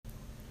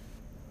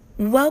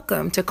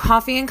Welcome to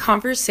Coffee and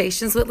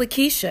Conversations with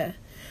Lakeisha.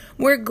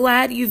 We're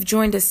glad you've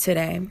joined us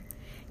today.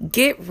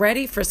 Get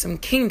ready for some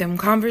kingdom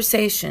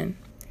conversation.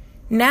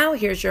 Now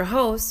here's your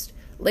host,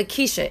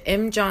 Lakeisha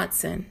M.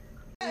 Johnson.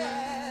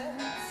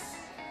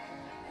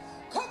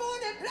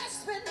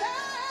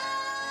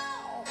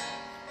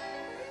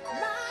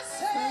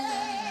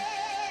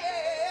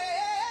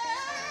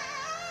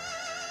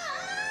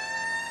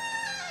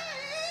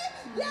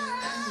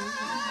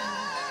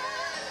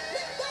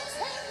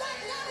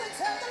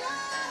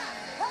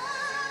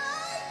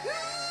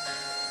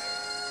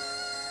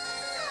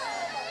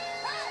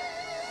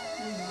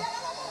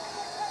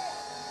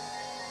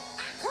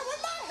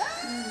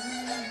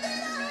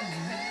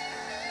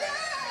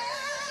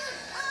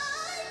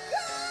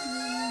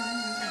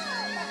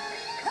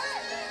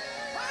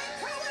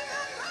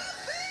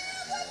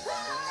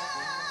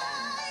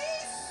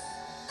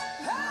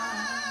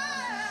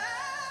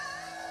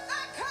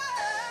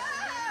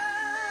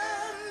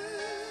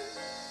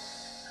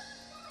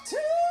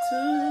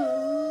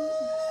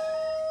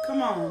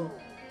 Come on.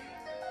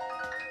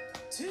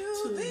 To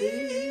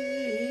thee.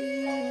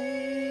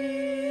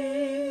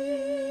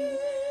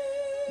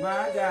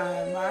 My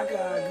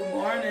God. Good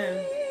morning.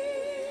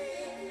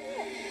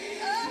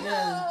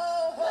 Yeah.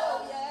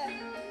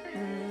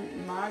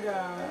 My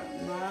God.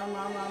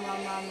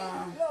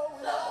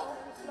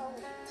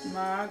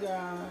 My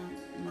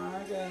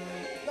God.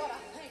 Lord, I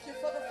thank you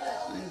for the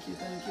flow. Thank you.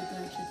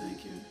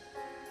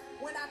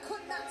 When I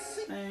could not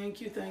see.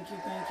 Thank you.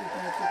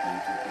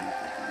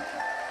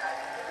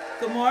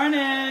 Good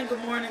morning.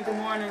 Good morning.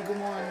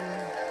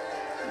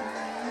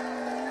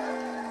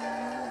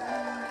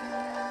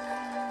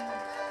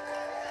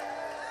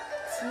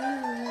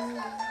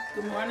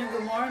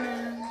 Good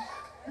morning.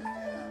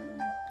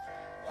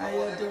 How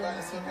you doing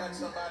this morning?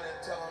 Somebody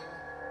and tell them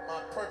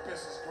my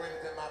purpose is greater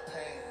than my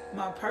pain.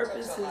 My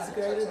purpose is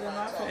greater than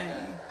my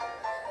pain.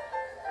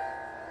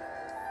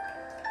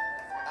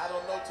 I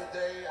don't know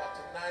today or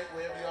tonight,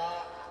 wherever you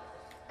are.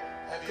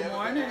 Have you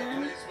ever been in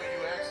a place where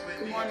you actually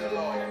need the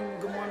Lord?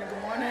 Good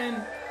morning.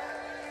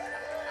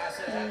 I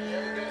said, have you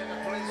ever been in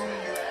a place where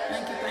you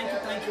actually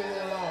Thank you,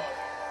 Lord.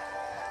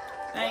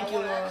 Thank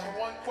you, Lord. I want to ask you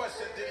one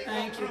question. Did he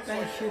come through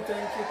for you?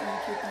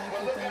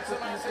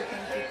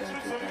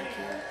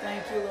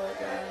 Thank you, Lord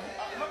God.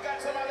 Look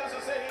at somebody else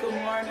and say, Good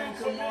morning.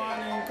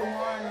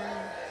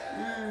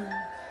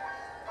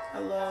 I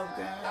love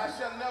God. I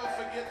shall never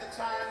forget the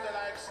time that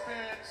I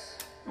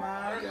experienced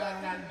hurt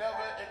like I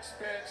never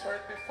experienced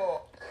hurt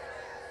before.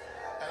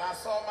 And I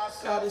saw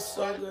myself. God is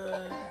so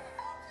good.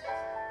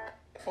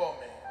 For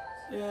me.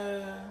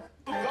 Yeah.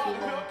 Thank God you,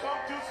 will Lord. come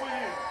through for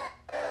you.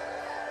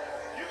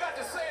 You got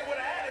to say it with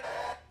an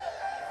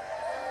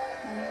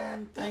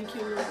attitude. Thank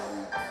you, Lord.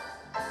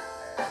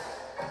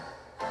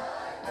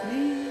 Me.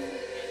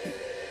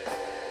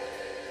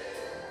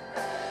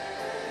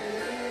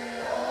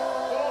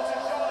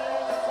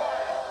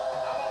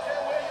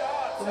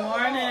 Good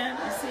morning.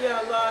 I see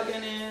y'all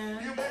logging in.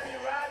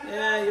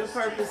 Yeah, your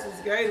purpose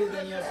is greater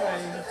than your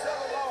pain.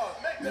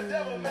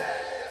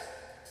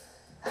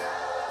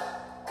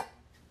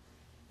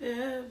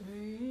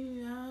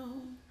 Every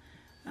hour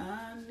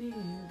I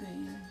need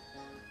thee.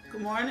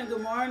 Good morning.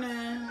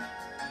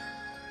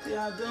 How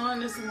y'all doing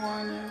this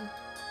morning?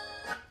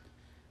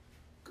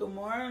 Good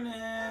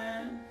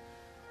morning.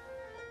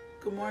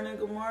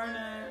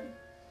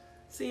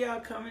 See y'all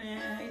coming in.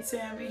 Hey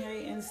Tammy,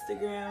 hey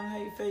Instagram,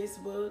 hey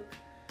Facebook.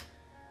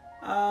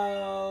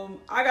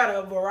 I got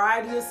a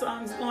variety of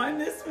songs going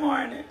this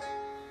morning.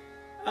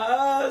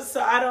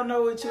 So I don't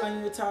know which one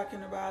you're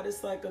talking about.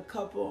 It's like a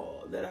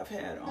couple that I've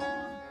had on.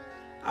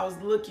 I was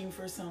looking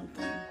for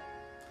something.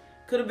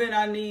 Could have been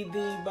I Need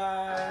Thee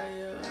by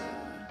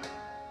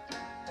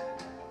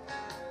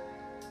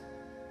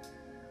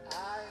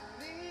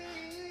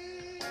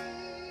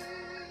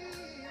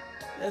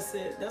That's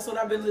it. That's what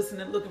I've been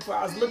looking for.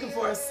 I was looking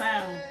for a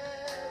sound.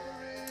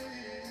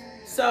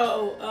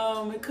 So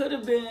it could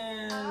have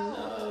been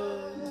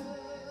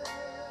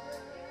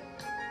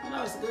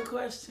no, it's a good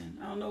question.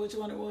 I don't know which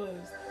one it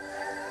was.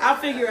 I'll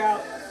figure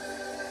out.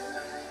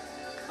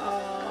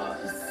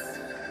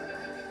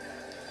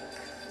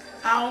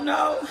 I don't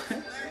know.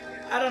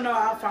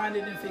 I'll find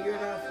it and figure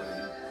it out for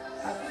you.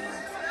 I don't know.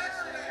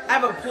 I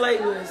have a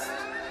playlist.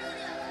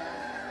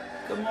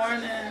 Good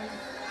morning.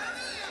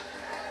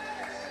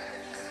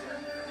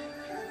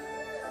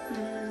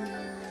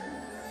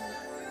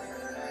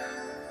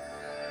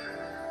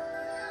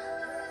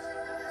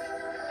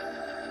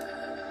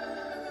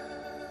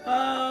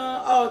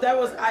 That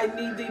was I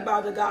Need Thee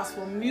by the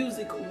Gospel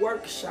Music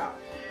Workshop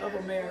of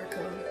America.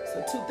 It's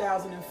a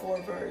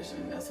 2004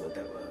 version. That's what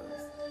that was.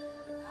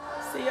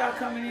 See y'all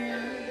coming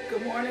in.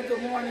 Good morning.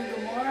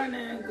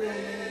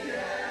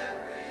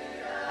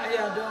 How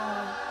y'all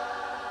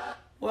doing?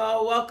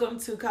 Well, welcome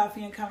to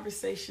Coffee and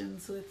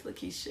Conversations with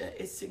Lakeisha.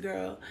 It's your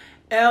girl,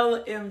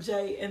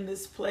 LMJ, in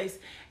this place.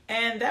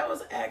 And that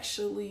was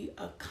actually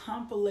a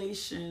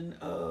compilation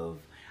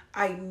of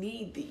I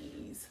Need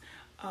These.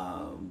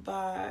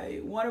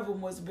 one of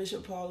them was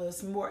Bishop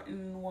Paulus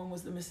Morton, one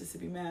was the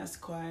Mississippi Mass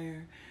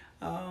Choir.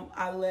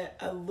 I let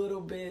a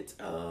little bit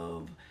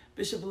of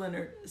Bishop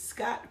Leonard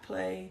Scott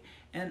play,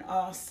 and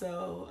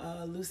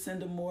also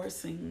Lucinda Moore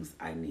sings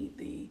I Need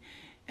Thee.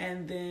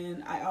 And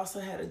then I also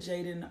had a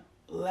Jaden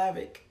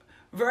Lavick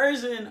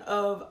version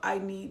of I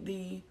Need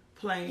Thee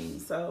playing.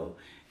 So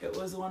it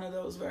was one of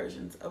those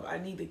versions of I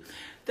Need Thee.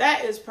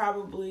 That is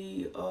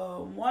probably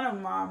one of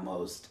my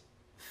most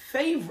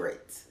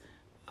favorite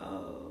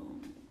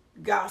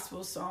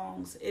gospel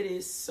songs. It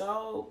is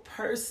so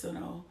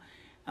personal.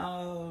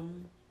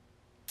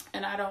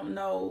 And I don't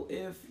know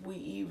if we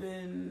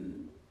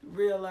even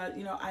realize,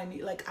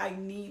 I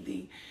need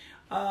thee.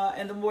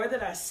 And the more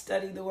that I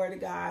study the Word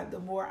of God, the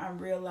more I'm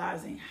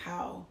realizing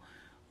how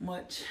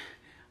much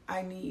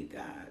I need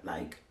God,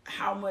 like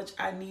how much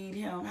I need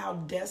him, how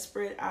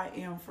desperate I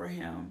am for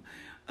him.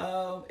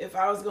 If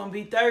I was going to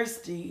be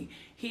thirsty,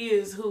 he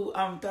is who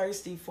I'm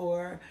thirsty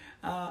for.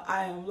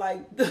 I am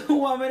like the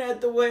woman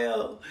at the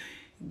well.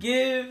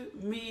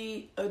 Give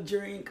me a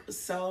drink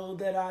so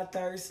that I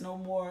thirst no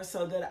more,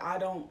 so that I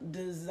don't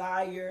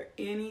desire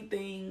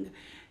anything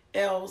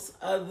else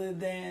other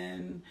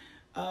than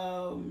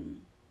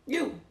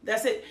you.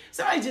 That's it.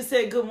 Somebody just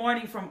said good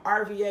morning from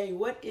RVA.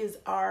 What is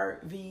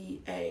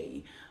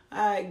RVA?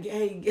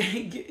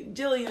 Hey,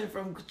 Jillian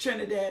from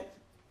Trinidad.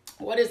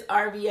 What is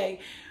RVA?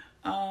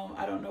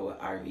 I don't know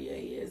what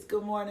RVA is.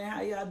 Good morning.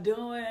 How y'all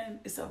doing?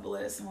 It's a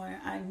blessed morning.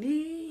 I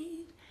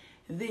need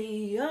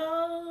thee.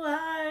 Oh,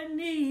 I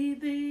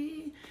need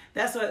thee.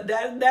 That's what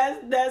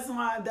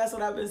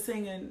I've been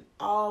singing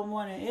all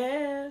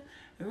morning.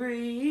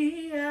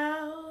 Every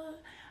hour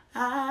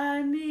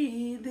I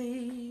need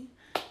thee.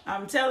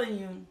 I'm telling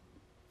you,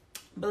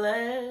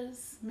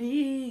 bless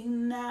me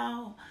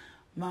now,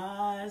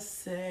 my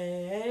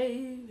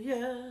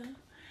Savior.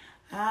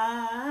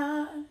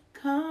 I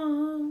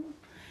come.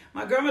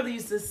 My grandmother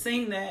used to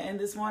sing that, and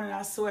this morning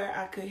I swear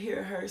I could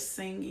hear her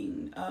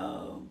singing.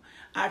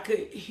 I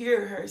could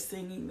hear her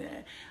singing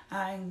that.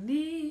 I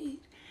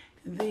need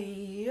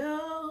thee,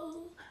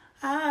 oh,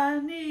 I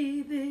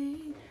need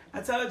thee.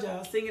 I told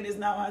y'all, singing is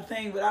not my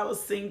thing, but I will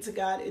sing to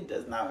God. It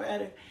does not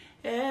matter.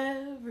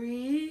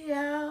 Every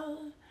hour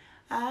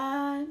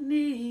I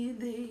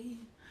need thee.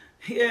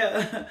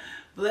 Yeah.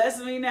 Bless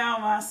me now,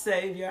 my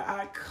Savior.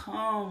 I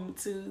come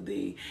to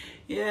thee.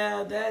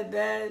 Yeah,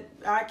 that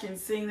I can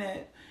sing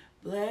that.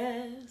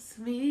 Bless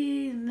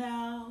me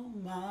now,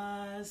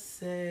 my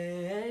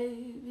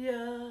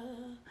Savior.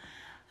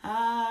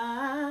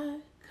 I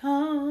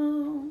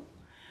come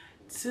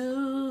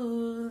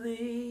to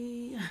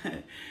thee.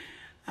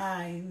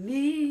 I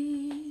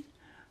need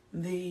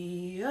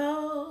thee,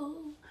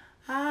 oh,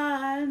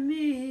 I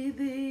need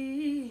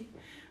thee.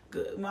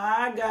 Good,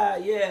 my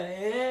God,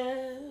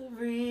 yeah.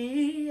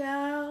 Every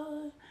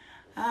hour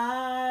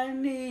I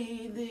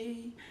need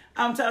thee.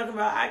 I'm talking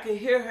about, I could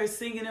hear her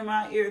singing in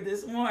my ear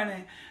this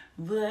morning.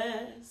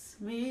 Bless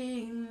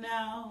me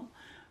now,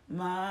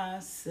 my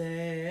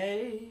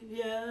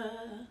Savior.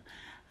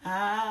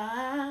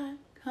 I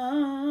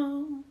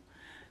come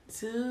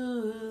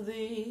to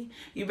thee.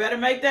 You better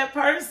make that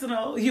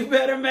personal. You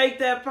better make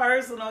that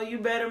personal. You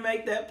better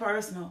make that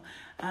personal.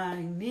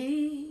 I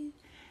need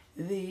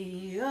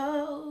thee,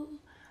 oh,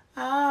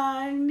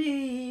 I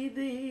need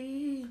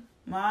thee,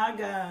 my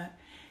God.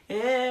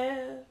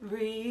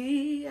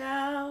 Every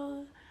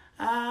hour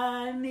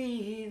I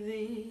need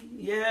thee.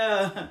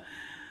 Yeah.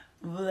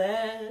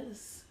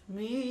 Bless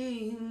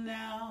me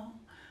now,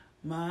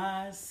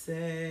 my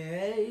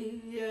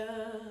Savior.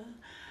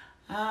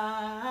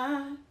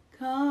 I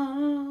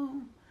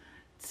come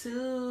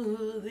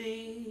to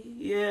thee.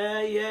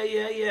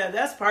 Yeah.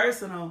 That's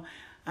personal.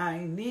 I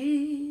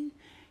need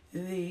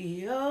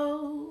thee,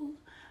 oh,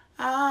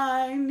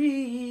 I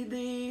need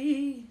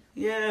thee.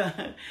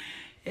 Yeah.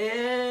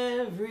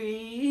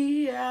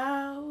 Every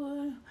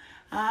hour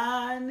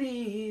I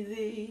need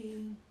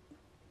thee.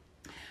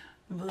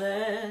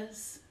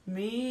 Bless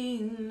me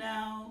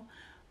now,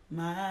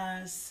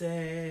 my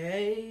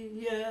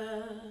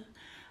Savior.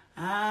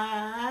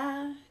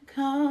 I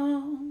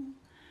come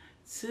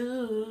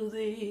to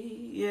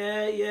thee.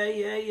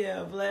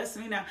 Yeah. Bless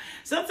me now.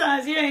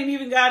 Sometimes you ain't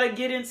even got to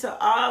get into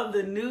all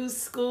the new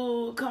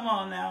school. Come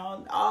on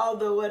now. All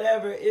the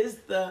whatever is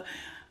the...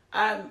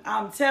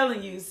 I'm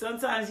telling you,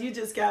 sometimes you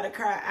just got to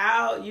cry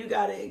out. You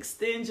got to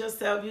extend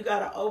yourself. You got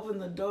to open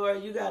the door.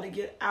 You got to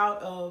get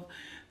out of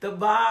the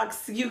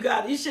box. You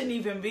shouldn't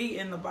even be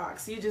in the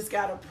box. You just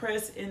got to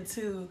press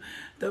into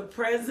the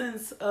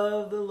presence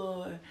of the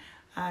Lord.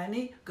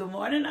 Good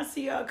morning. I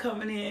see y'all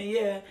coming in.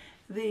 Yeah.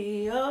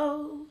 Thee,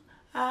 oh,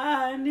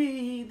 I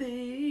need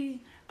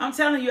thee. I'm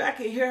telling you, I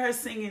could hear her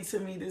singing to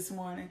me this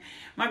morning.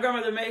 My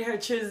grandmother made her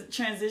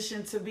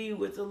transition to be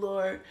with the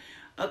Lord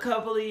a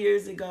couple of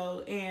years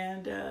ago,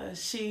 and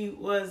she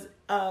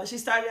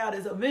started out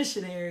as a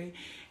missionary,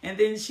 and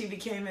then she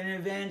became an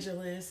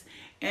evangelist,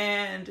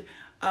 and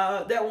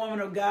that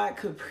woman of God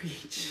could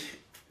preach,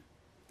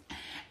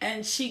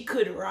 and she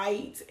could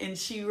write, and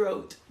she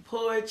wrote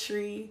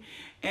poetry,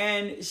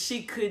 and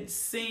she could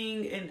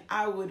sing, and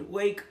I would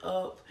wake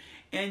up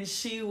and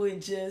she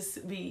would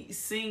just be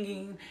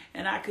singing,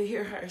 and I could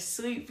hear her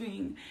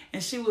sleeping,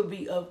 and she would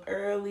be up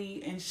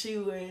early, and she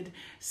would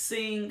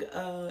sing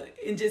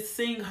and just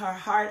sing her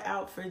heart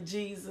out for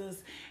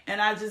Jesus.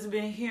 And I just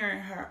been hearing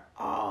her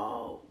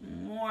all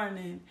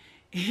morning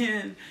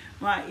in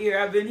my ear.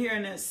 I've been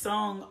hearing that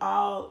song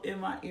all in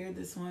my ear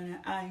this morning.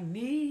 I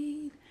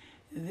need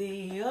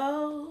thee,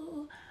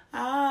 oh,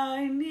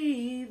 I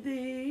need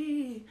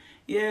thee.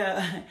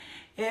 Yeah,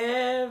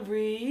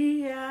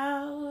 every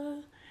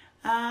hour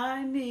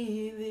I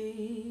need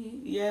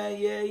thee.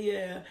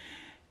 Yeah.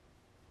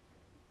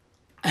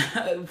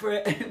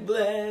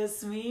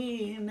 Bless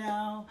me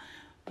now,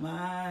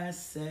 my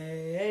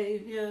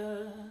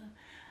Savior.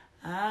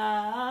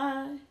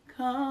 I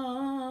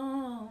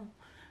come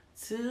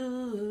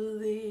to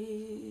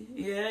thee.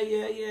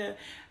 Yeah.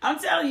 I'm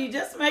telling you,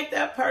 just make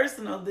that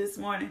personal this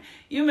morning.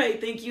 You may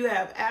think you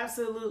have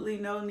absolutely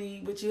no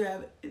need, but you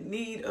have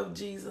need of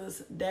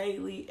Jesus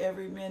daily,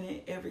 every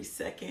minute, every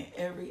second,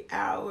 every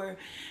hour.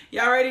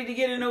 Y'all ready to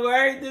get in the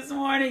word this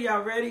morning?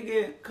 Y'all ready to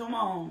get, come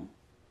on.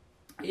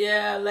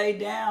 Yeah, lay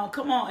down.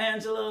 Come on,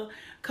 Angela.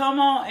 Come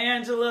on,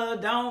 Angela.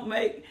 Don't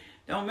make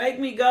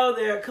me go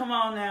there. Come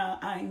on now.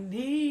 I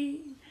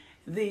need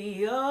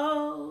thee,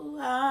 oh,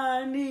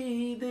 I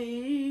need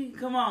thee.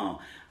 Come on.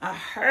 I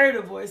heard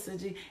a voice of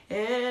Jesus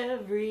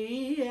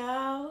every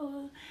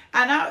hour.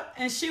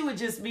 And she would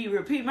just be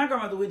repeating. My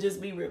grandmother would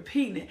just be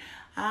repeating it.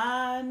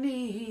 I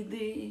need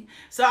thee.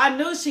 So I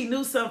knew she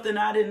knew something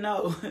I didn't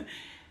know.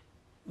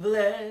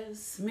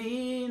 Bless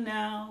me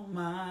now,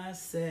 my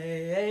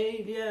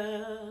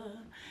Savior.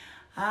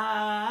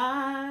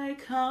 I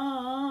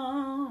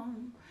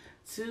come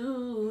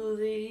to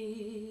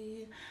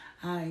thee.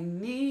 I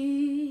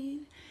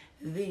need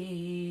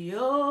thee,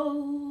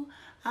 oh,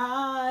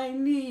 I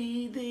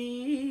need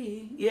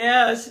thee.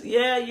 Yes,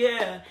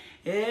 yeah.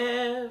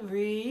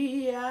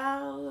 Every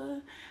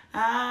hour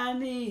I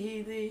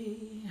need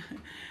thee.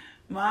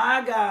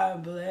 My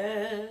God,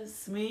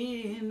 bless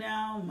me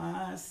now,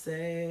 my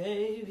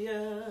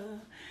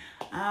Savior.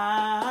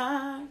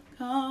 I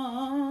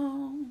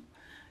come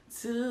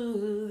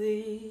to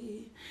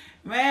thee.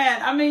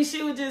 Man, I mean,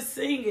 she would just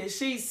sing it.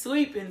 She'd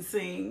sweep and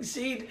sing.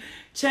 She'd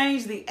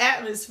change the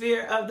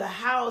atmosphere of the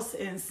house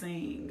and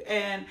sing.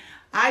 And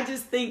I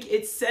just think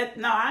it set,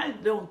 no, I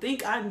don't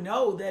think, I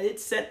know that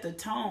it set the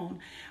tone.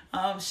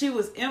 She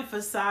was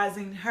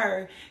emphasizing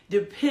her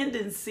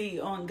dependency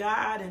on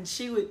God, and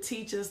she would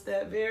teach us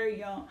that very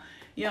young.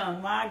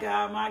 My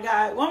God.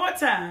 One more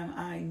time.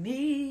 I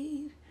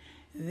need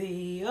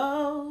thee,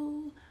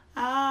 oh,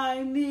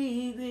 I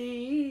need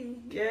thee.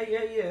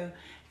 Yeah.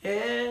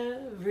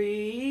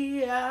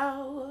 Every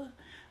hour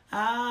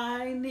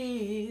I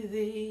need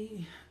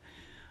thee.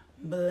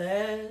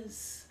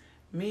 Bless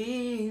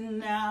me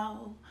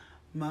now,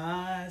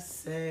 my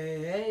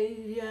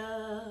Savior.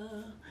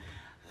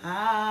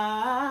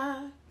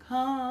 I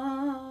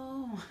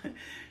come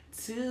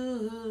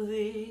to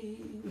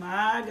thee.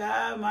 My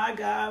God.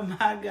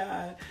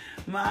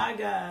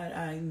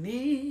 I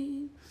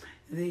need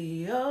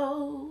thee,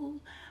 oh,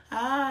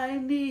 I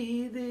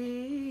need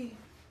thee.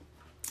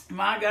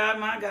 My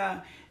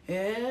God.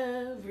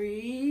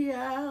 Every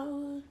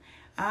hour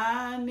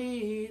I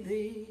need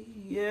thee.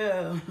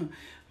 Yeah.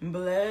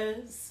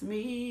 Bless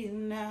me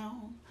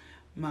now,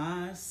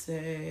 my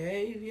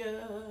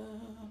Savior.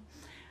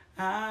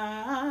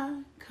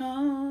 I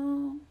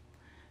come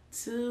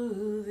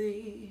to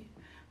thee.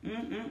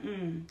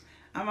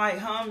 I might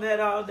hum that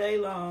all day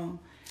long.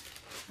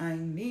 I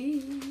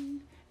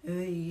need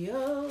thee,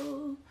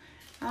 oh,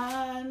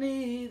 I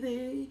need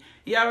thee.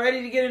 Y'all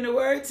ready to get in the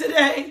word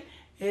today?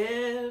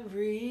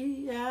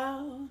 Every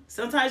hour.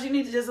 Sometimes you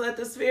need to just let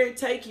the Spirit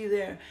take you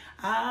there.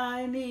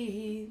 I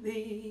need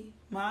thee,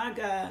 my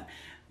God.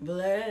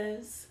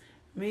 Bless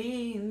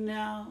me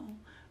now,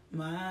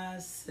 my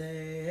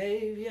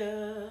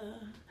Savior.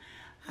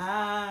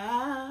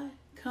 I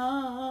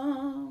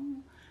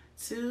come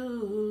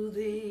to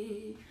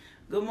thee.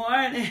 Good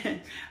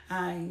morning.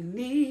 I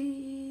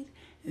need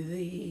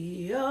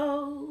thee,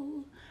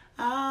 oh,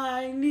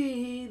 I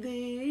need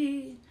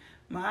thee,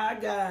 my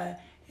God.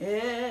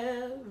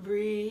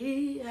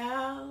 Every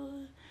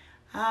hour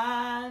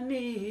I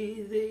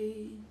need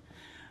thee.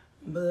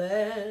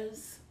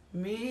 Bless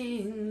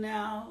me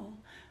now,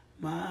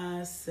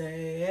 my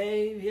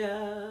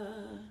Savior.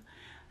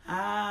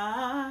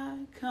 I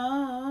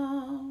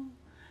come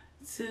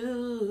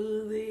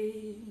to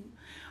thee.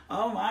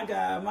 Oh my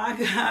God.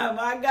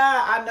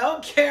 I know,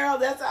 Carol,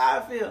 that's how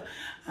I feel.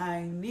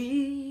 I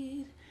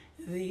need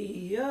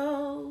thee,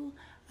 oh,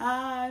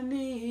 I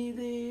need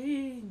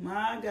thee,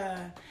 my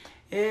God.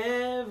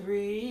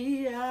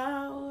 Every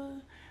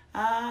hour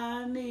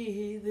I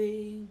need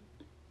thee.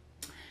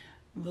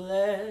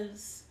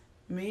 Bless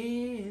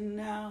me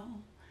now,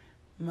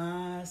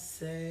 my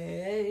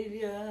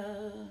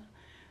Savior.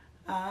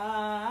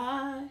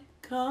 I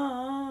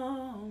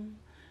come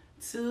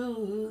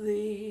to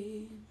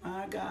thee,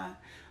 my God.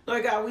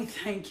 Lord God, we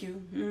thank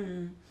you.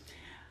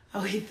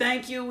 We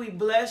thank you, we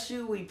bless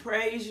you, we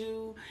praise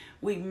you,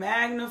 we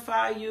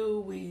magnify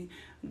you, we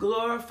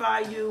glorify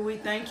you. We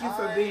thank you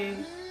for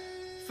being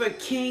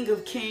King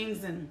of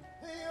Kings and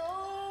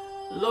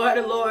Lord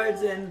of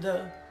Lords and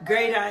the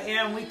great I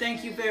am. We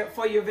thank you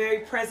for your very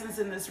presence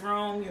in this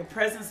room, your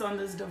presence on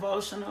this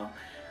devotional.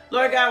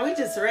 Lord God, we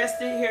just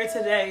rested here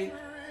today.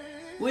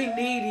 We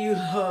need you,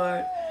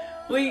 Lord.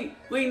 We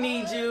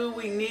need you.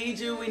 We need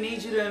you. We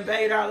need you to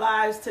invade our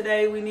lives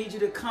today. We need you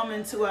to come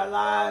into our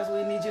lives.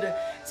 We need you to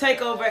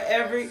take over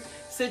every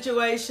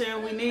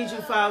situation. We need you,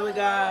 Father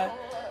God,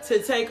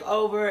 to take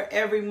over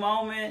every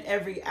moment,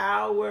 every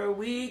hour.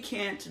 We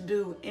can't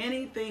do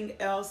anything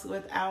else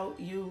without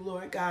you,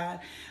 Lord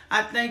God.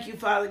 I thank you,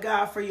 Father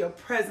God, for your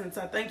presence.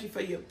 I thank you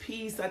for your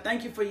peace. I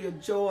thank you for your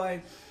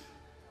joy.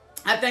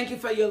 I thank you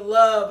for your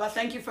love. I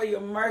thank you for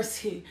your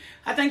mercy.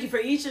 I thank you for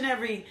each and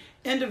every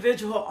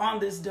individual on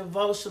this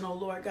devotional,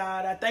 Lord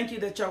God. I thank you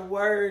that your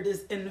word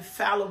is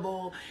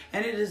infallible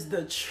and it is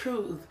the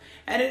truth.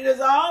 And it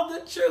is all the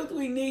truth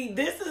we need.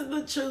 This is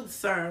the truth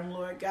serum,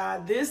 Lord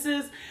God. This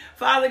is,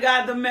 Father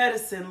God, the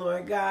medicine,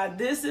 Lord God.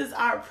 This is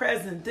our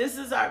present. This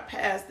is our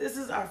past. This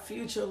is our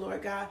future,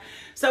 Lord God.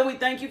 So we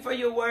thank you for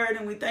your word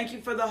and we thank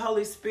you for the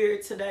Holy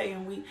Spirit today.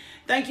 And we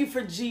thank you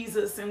for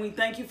Jesus and we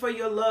thank you for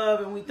your love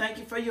and we thank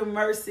you for your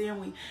mercy.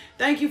 And we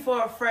thank you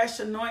for a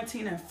fresh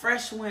anointing and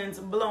fresh winds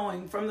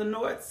blowing from the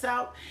north,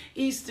 south,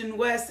 east, and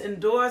west, and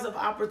doors of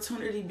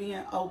opportunity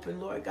being open,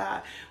 Lord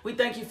God. We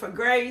thank you for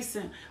grace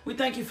and we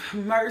thank you for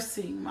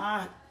mercy,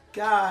 my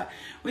God.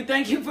 We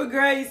thank you for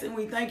grace and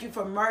we thank you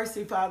for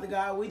mercy, Father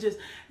God. We just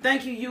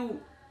thank you.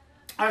 You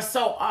are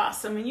so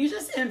awesome and you're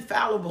just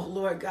infallible,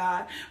 Lord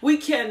God. We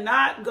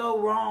cannot go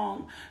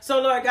wrong.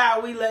 So, Lord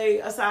God, we lay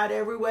aside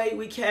every weight,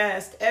 we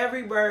cast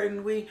every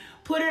burden, we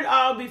put it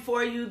all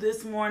before you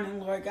this morning,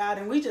 Lord God,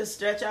 and we just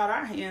stretch out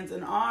our hands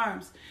and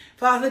arms,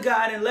 Father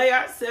God, and lay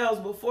ourselves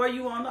before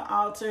you on the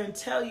altar and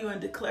tell you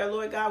and declare,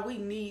 Lord God, we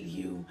need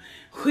you.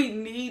 We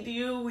need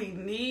you. We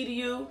need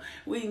you.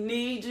 We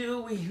need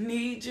you. We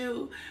need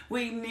you.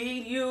 We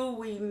need you.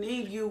 We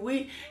need you.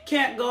 We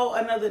can't go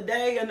another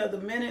day, another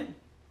minute,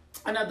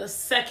 another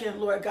second,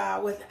 Lord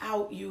God,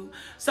 without you.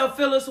 So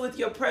fill us with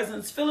your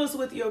presence. Fill us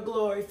with your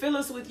glory. Fill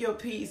us with your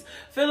peace.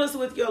 Fill us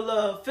with your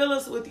love. Fill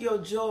us with your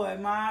joy.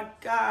 My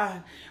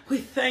God, we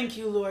thank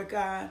you, Lord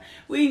God.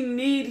 We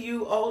need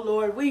you, oh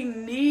Lord. We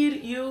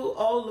need you,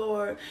 oh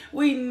Lord.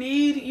 We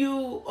need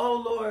you,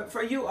 oh Lord,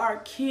 for you are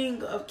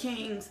King of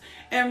kings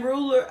and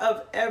ruler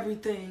of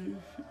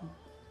everything.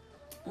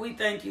 We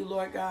thank you,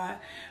 Lord God.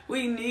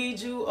 We need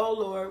you, oh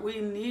Lord. We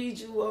need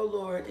you, oh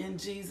Lord, in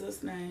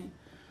Jesus' name.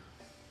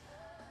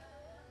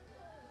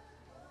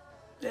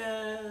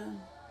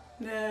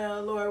 Yeah,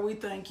 Lord, we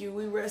thank you.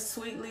 We rest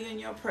sweetly in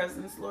your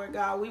presence, Lord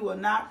God. We will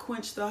not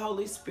quench the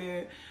Holy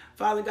Spirit.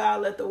 Father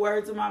God, let the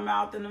words of my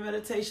mouth and the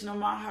meditation of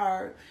my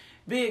heart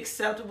be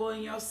acceptable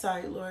in your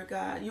sight, Lord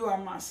God. You are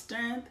my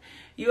strength.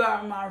 You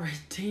are my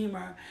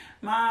redeemer.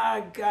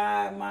 My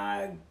God,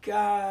 my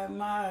God,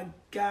 my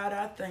God,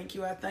 I thank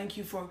you. I thank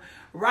you for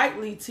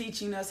rightly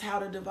teaching us how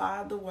to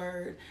divide the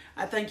word.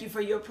 I thank you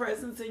for your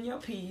presence and your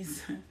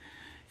peace.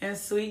 And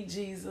sweet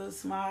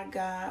Jesus, my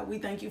God, we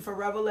thank you for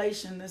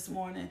revelation this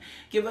morning.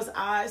 Give us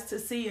eyes to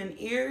see and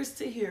ears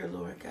to hear,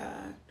 Lord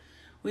God.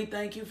 We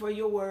thank you for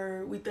your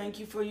word. We thank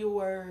you for your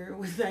word.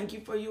 We thank you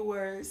for your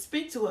word.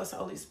 Speak to us,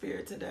 Holy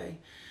Spirit, today.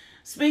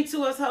 Speak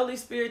to us, Holy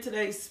Spirit,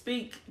 today.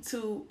 Speak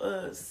to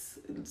us.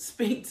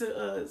 Speak to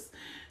us.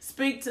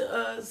 Speak to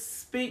us.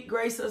 Speak,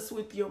 grace us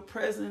with your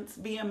presence.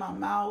 Be in my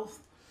mouth.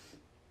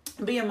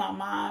 Be in my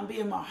mind. Be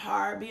in my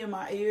heart. Be in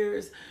my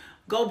ears.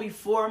 Go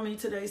before me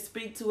today.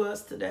 Speak to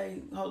us today,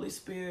 Holy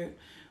Spirit.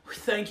 We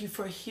thank you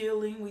for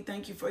healing. We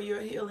thank you for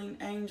your healing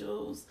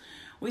angels.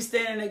 We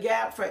stand in the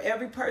gap for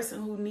every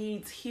person who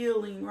needs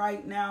healing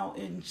right now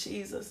in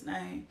Jesus'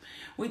 name.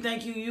 We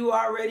thank you. You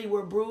already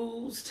were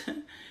bruised.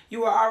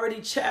 You were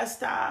already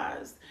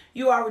chastised.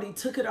 You already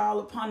took it all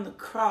upon the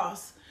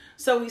cross.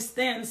 So we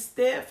stand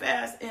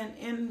steadfast and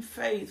in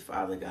faith,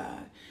 Father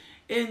God.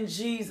 In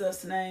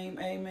Jesus' name,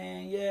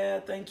 amen. Yeah,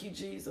 thank you,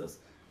 Jesus.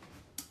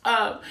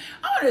 I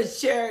want to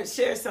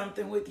share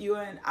something with you,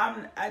 and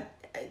I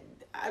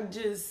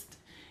just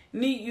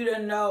need you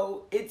to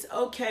know it's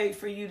okay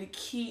for you to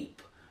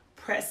keep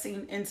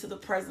pressing into the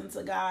presence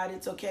of God.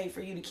 It's okay for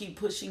you to keep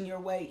pushing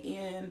your way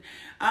in.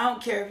 I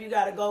don't care if you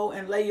got to go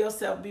and lay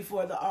yourself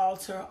before the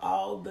altar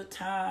all the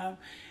time.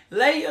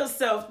 Lay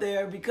yourself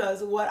there,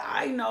 because what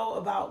I know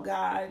about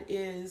God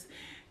is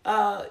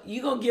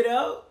you're going to get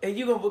up and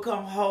you're going to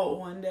become whole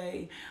one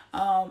day.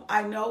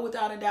 I know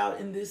without a doubt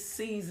in this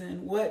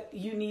season what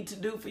you need to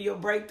do for your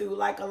breakthrough.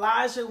 Like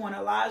Elijah, when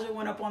Elijah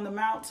went up on the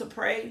mount to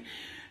pray,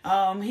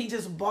 he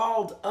just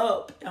balled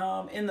up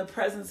in the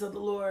presence of the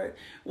Lord.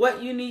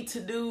 What you need to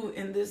do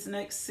in this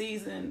next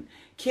season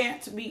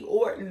can't be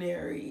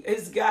ordinary.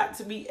 It's got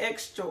to be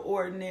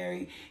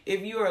extraordinary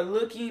if you are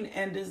looking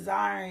and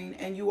desiring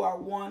and you are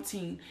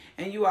wanting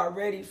and you are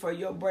ready for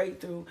your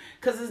breakthrough.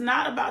 Because it's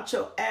not about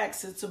your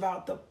acts, it's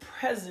about the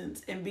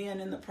presence and being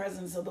in the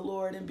presence of the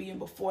Lord and being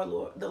before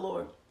the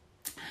Lord.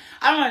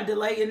 I don't want to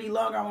delay any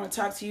longer. I want to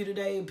talk to you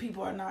today.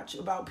 People are not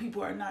your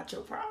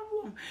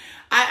problem.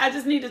 I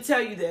just need to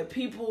tell you that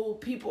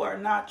people are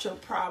not your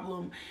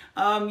problem.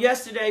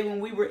 Yesterday when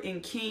we were in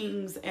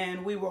Kings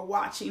and we were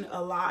watching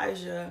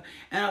Elijah,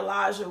 and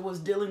Elijah was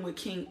dealing with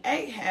King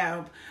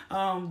Ahab,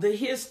 the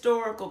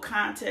historical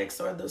context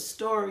or the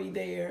story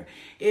there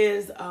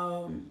is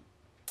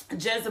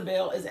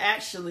Jezebel is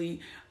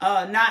actually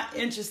not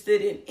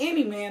interested in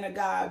any man of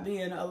God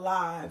being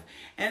alive.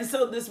 And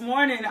so this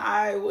morning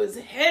I was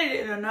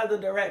headed in another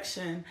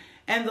direction,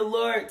 and the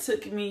Lord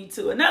took me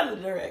to another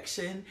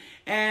direction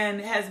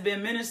and has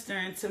been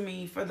ministering to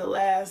me for the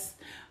last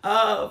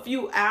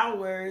few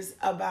hours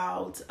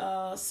about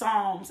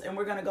Psalms. And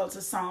we're going to go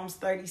to Psalms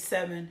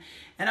 37.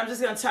 And I'm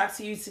just going to talk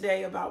to you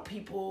today about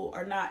people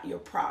are not your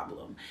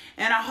problem.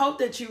 And I hope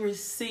that you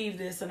receive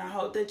this, and I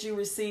hope that you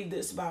receive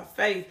this by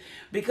faith,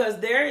 because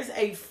there is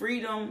a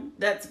freedom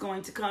that's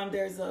going to come.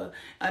 There's a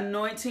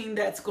anointing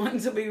that's going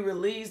to be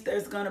released.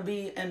 There's going to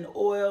be an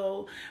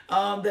oil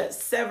that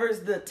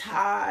severs the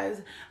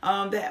ties,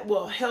 that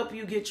will help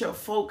you get your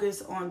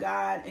focus on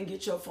God and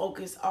get your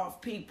focus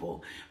off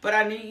people. But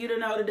I need you to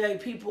know today,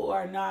 people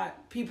are not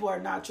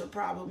your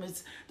problem.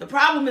 The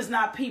problem is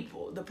not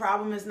people. The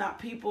problem is not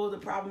people. The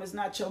problem is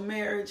not your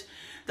marriage.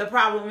 The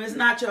problem is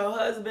not your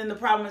husband. The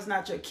problem is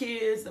not your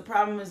kids. The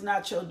problem is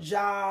not your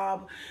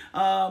job.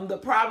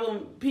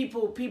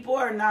 People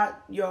are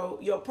not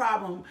your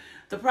problem.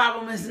 The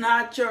problem is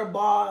not your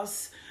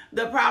boss.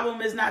 The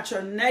problem is not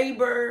your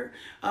neighbor.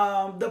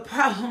 The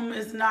problem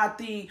is not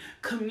the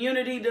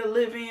community to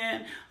live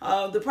in.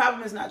 The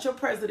problem is not your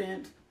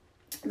president.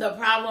 The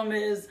problem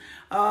is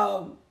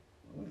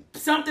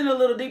something a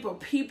little deeper.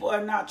 People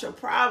are not your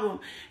problem.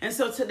 And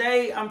so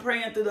today I'm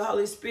praying through the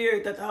Holy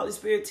Spirit that the Holy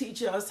Spirit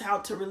teach us how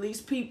to release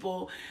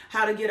people,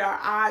 how to get our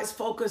eyes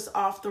focused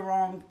off the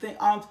wrong thing,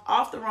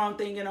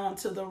 and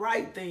onto the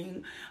right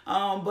thing.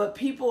 But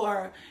people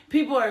are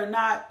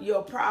not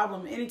your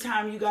problem.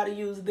 Anytime you got to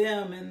use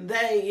them and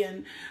they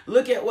and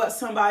look at what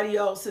somebody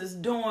else is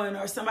doing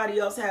or somebody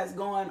else has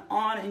going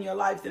on in your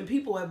life, then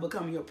people have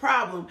become your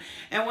problem.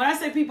 And when I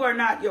say people are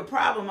not your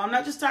problem, I'm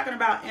not just talking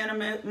about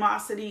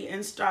animosity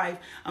and strife.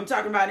 I'm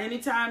talking about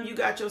anytime you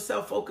got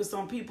yourself focused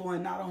on people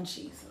and not on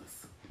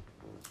Jesus.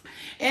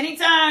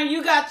 Anytime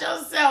you got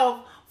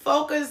yourself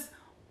focused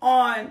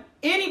on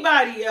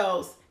anybody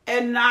else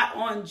and not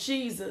on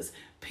Jesus,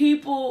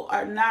 people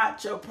are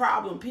not your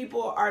problem.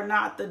 People are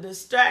not the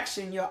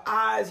distraction. Your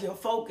eyes, your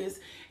focus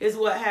is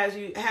what have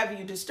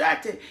you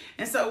distracted.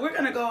 And so we're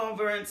going to go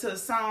over into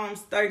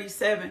Psalms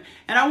 37.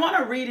 And I want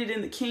to read it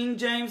in the King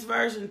James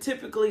Version.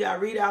 Typically, I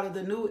read out of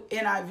the new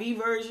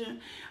NIV version.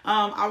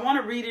 I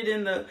want to read it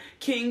in the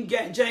King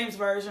James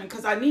Version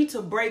because I need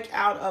to break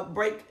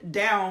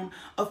down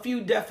a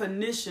few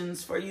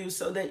definitions for you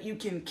so that you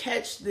can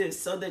catch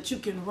this, so that you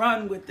can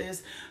run with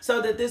this,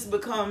 so that this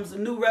becomes a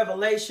new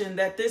revelation,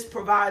 that this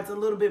provides a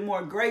little bit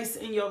more grace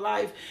in your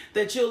life,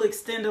 that you'll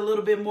extend a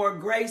little bit more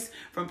grace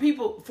from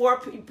people for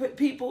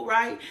people,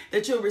 right?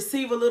 That you'll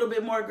receive a little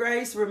bit more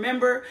grace.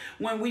 Remember,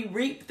 when we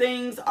reap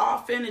things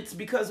often, it's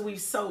because we've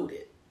sowed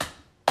it.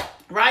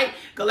 Right?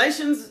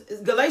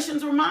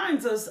 Galatians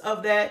reminds us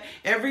of that.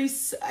 Every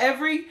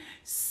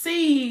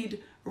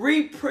seed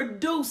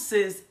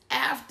reproduces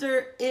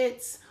after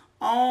its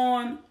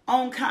own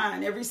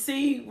kind. Every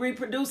seed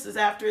reproduces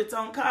after its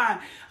own kind.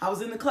 I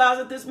was in the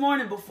closet this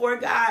morning before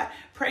God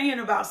praying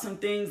about some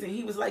things, and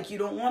he was like, you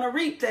don't want to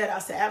reap that. I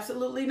said,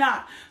 absolutely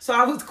not. So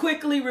I was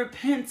quickly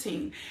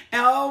repenting.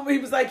 And he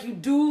was like, you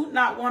do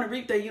not want to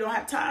reap that. You don't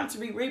have time to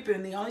be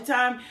reaping. The only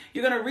time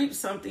you're going to reap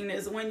something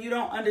is when you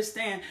don't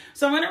understand.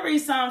 So I'm going to read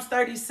Psalms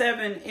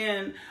 37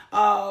 in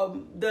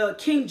the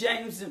King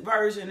James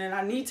Version, and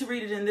I need to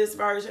read it in this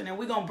version, and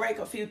we're going to break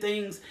a few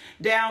things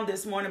down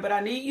this morning. But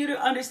I need you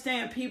to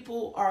understand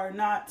people are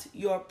not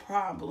your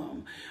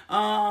problem.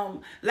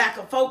 Lack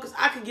of focus.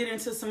 I could get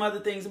into some other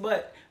things,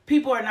 but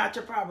people are not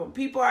your problem.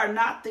 People are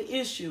not the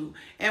issue.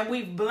 And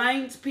we've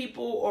blamed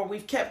people, or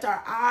we've kept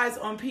our eyes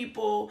on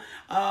people.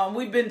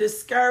 We've been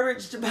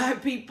discouraged by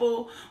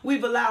people.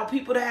 We've allowed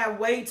people to have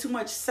way too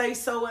much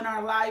say-so in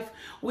our life.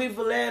 We've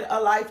led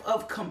a life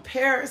of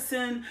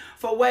comparison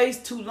for ways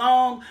too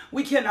long.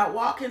 We cannot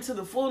walk into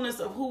the fullness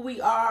of who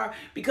we are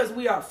because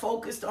we are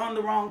focused on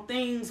the wrong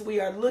things. We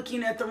are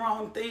looking at the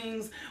wrong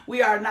things.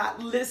 We are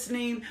not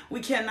listening. We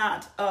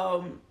cannot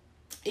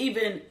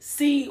even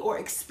see or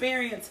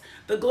experience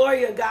the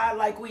glory of God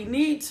like we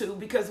need to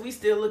because we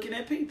still looking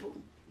at people.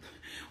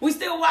 We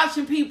still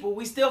watching people.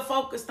 We still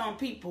focused on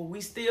people. We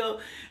still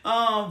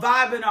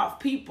vibing off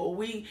people.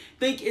 We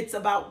think it's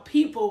about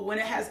people when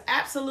it has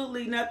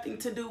absolutely nothing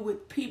to do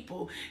with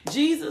people.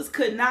 Jesus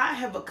could not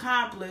have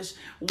accomplished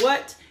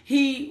what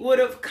he would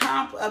have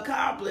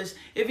accomplished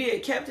if he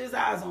had kept his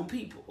eyes on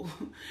people.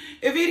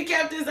 If he'd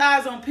kept his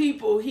eyes on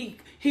people,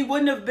 he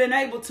wouldn't have been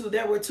able to.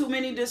 There were too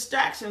many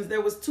distractions.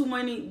 There was too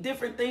many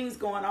different things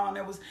going on.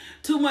 There was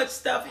too much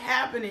stuff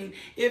happening.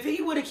 If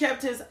he would have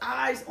kept his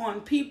eyes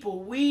on people,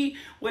 we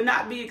would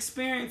not be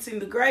experiencing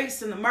the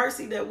grace and the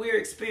mercy that we're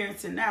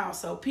experiencing now.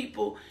 So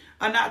people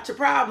are not your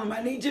problem.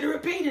 I need you to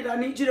repeat it. I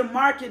need you to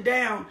mark it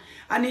down.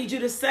 I need you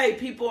to say,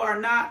 people are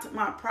not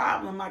my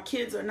problem. My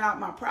kids are not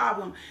my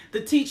problem.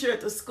 The teacher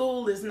at the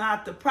school is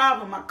not the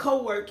problem. My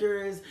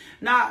coworker is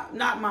not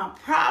my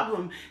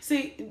problem.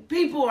 See,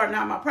 people are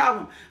not my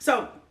problem.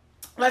 So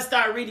let's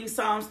start reading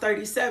Psalms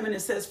 37.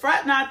 It says,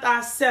 fret not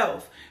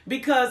thyself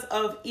because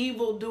of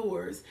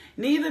evildoers,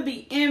 neither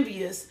be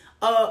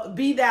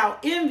thou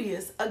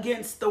envious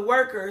against the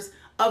workers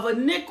of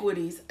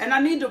iniquities. And I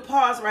need to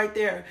pause right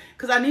there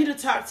because I need to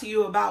talk to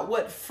you about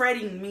what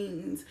fretting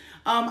means.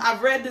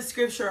 I've read the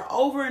scripture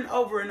over and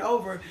over and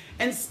over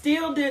and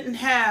still didn't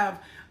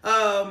have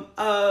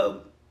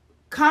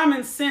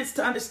common sense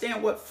to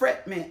understand what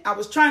fret meant. I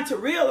was trying to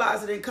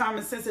realize it in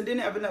common sense and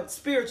didn't have enough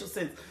spiritual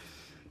sense.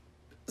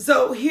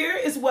 So here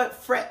is what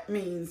fret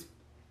means.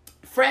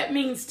 Fret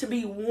means to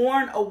be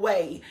worn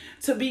away,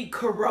 to be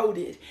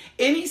corroded.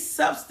 Any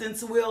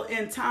substance will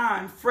in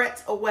time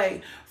fret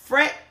away.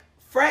 Fret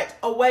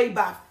away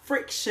by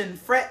friction.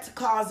 Fret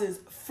causes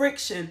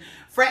friction.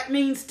 Fret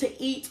means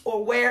to eat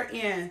or wear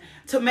in,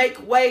 to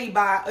make way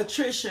by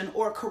attrition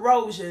or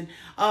corrosion.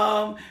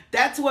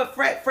 That's what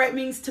fret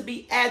means, to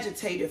be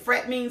agitated.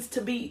 Fret means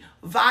to be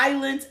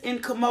violent in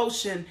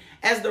commotion,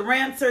 as the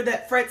rancer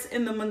that frets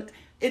in the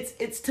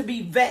it's to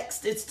be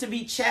vexed, it's to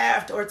be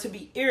chaffed or to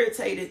be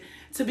irritated,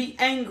 to be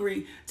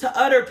angry, to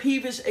utter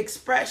peevish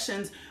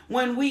expressions.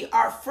 When we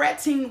are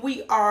fretting,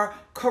 we are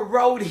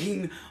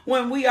corroding.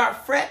 When we are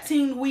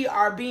fretting, we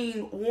are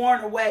being worn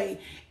away.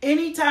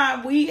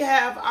 Anytime we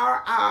have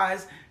our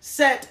eyes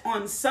set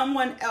on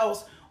someone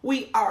else,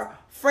 we are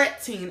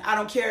fretting. I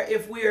don't care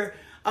if we're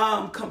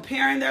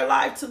comparing their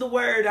life to the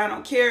word. I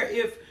don't care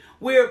if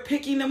we're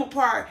picking them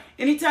apart.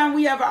 Anytime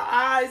we have our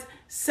eyes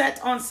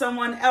set on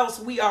someone else,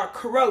 we are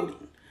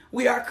corroding.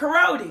 We are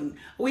corroding.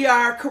 We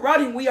are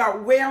corroding. We are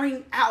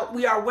wearing out.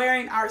 We are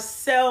wearing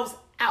ourselves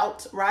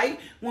out, right?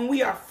 When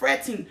we are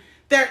fretting,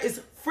 there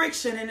is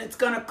friction and it's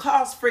going to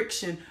cause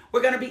friction.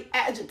 We're going to be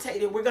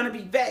agitated. We're going to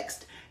be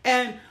vexed.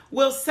 And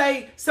we'll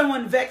say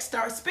someone vexed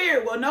our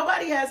spirit. Well,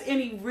 nobody has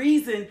any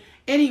reason,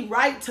 any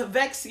right to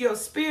vex your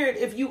spirit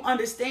if you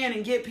understand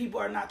and get people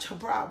are not your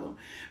problem.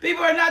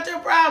 People are not your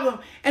problem.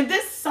 And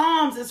this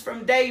Psalms is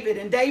from David.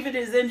 And David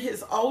is in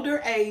his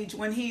older age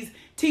when he's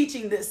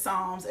teaching this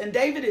Psalms. And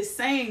David is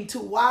saying to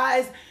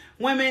wise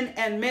women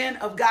and men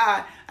of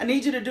God, I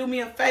need you to do me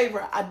a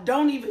favor. I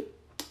don't even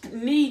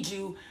need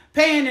you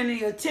paying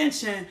any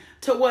attention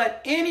to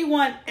what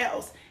anyone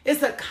else.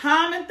 It's a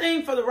common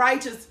thing for the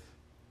righteous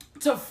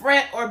to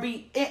fret or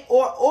be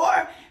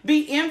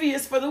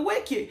envious for the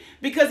wicked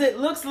because it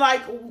looks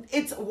like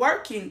it's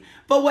working.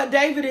 But what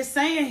David is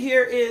saying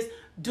here is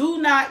do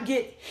not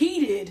get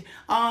heated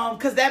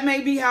because that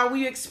may be how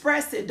we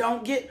express it.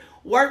 Don't get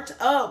worked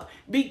up.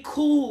 Be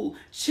cool.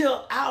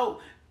 Chill out.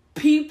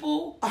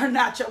 People are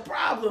not your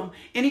problem.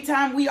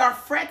 Anytime we are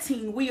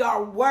fretting, we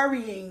are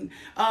worrying,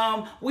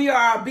 we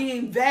are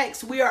being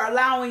vexed, we are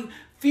allowing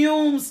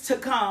fumes to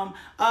come.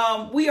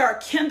 We are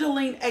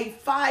kindling a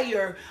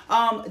fire.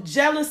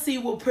 Jealousy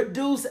will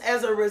produce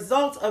as a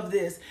result of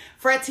this.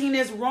 Fretting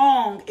is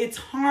wrong. It's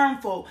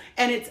harmful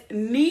and it's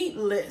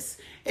needless.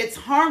 It's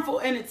harmful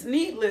and it's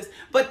needless.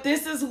 But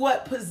this is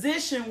what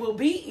position we'll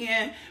be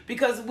in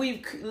because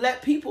we've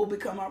let people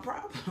become our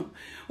problem.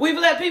 We've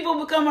let people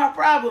become our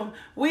problem.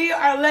 We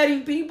are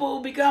letting people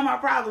become our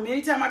problem.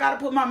 Anytime I got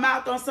to put my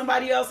mouth on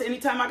somebody else,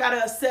 anytime I got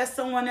to assess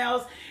someone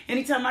else,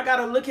 anytime I got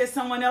to look at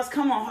someone else,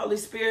 come on, Holy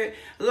Spirit,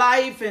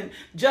 life and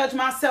judge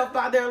myself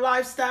by their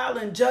lifestyle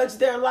and judge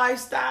their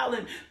lifestyle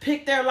and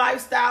pick their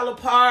lifestyle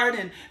apart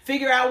and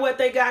figure out what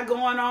they got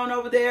going on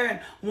over there and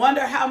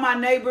wonder how my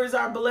neighbors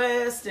are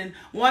blessed and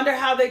wonder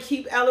how they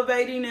keep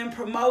elevating and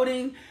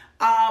promoting.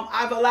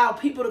 I've allowed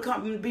people to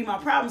come and be my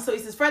problem. So he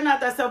says, fret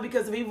not thyself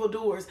because of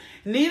evildoers,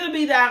 neither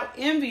be thou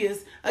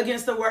envious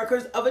against the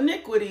workers of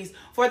iniquities,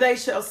 for they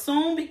shall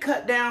soon be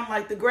cut down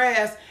like the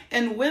grass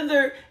and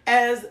wither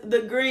as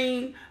the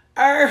green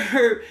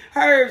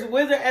herbs,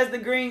 wither as the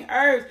green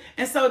herbs.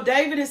 And so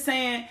David is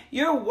saying,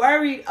 you're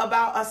worried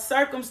about a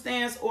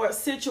circumstance or a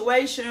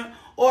situation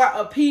or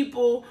a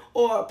people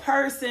or a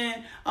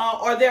person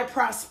or their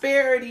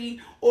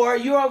prosperity, or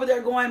you're over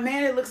there going,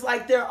 man, it looks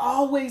like they're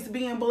always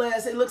being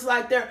blessed. It looks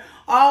like they're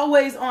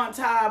always on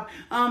top.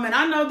 And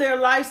I know their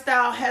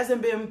lifestyle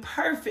hasn't been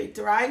perfect,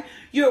 right?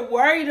 You're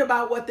worried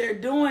about what they're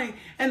doing.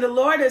 And the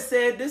Lord has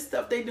said this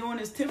stuff they're doing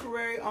is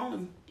temporary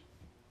only.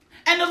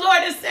 And the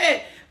Lord has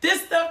said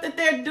this stuff that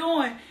they're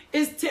doing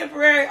is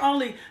temporary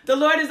only. The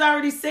Lord has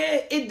already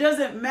said it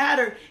doesn't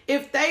matter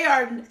if they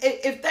are,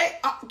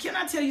 can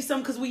I tell you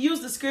something? Because we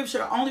use the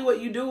scripture, only what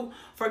you do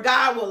for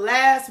God will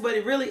last, but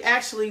it really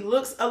actually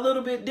looks a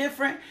little bit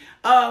different.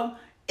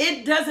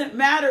 It doesn't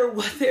matter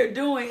what they're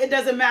doing. It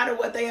doesn't matter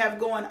what they have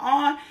going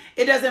on.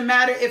 It doesn't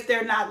matter if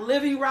they're not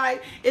living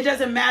right. It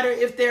doesn't matter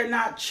if they're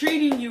not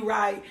treating you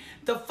right.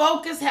 The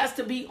focus has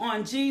to be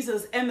on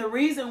Jesus. And the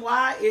reason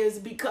why is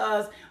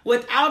because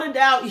without a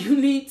doubt, you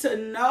need to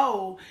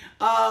know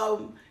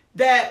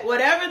that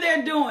whatever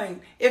they're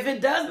doing, if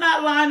it does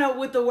not line up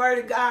with the word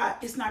of God,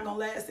 it's not going to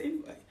last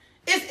anyway.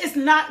 It's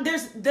not,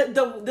 there's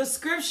the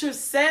scripture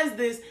says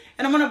this,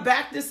 and I'm going to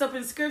back this up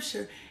in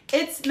scripture.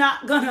 It's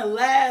not going to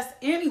last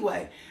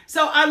anyway.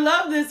 So I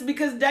love this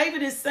because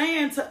David is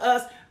saying to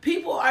us,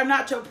 people are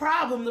not your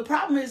problem. The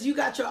problem is you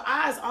got your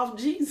eyes off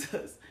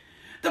Jesus.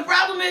 The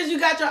problem is you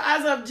got your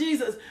eyes off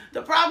Jesus.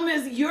 The problem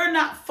is you're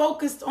not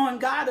focused on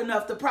God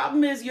enough. The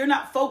problem is you're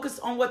not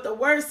focused on what the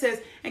word says.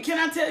 And can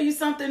I tell you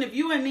something? If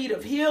you're in need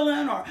of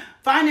healing or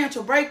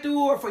financial breakthrough,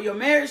 or for your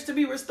marriage to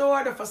be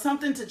restored, or for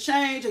something to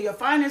change, or your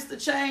finance to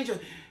change, or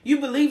you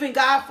believe in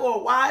God for a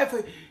wife,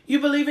 or you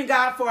believe in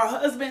God for a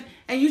husband,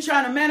 and you're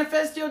trying to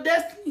manifest your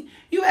destiny,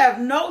 you have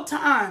no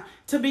time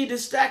to be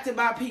distracted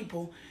by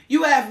people.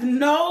 You have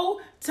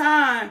no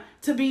time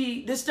to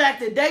be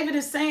distracted. David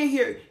is saying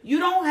here, you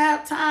don't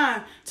have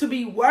time to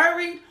be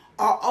worried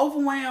or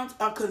overwhelmed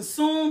or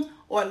consumed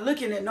or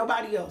looking at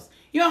nobody else.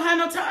 You don't have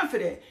no time for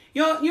that.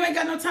 You ain't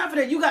got no time for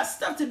that. You got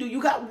stuff to do.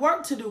 You got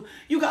work to do.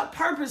 You got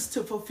purpose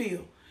to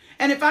fulfill.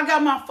 And if I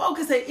got my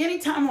focus at any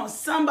time on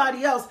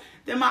somebody else,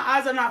 then my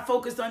eyes are not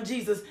focused on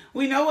Jesus.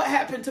 We know what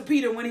happened to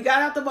Peter when he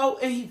got out the boat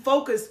and he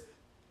focused.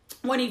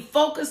 When he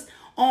focused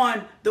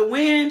on the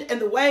wind and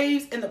the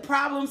waves and the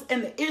problems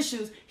and the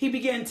issues, he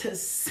began to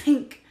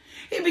sink.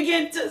 He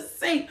began to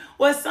sink.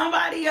 What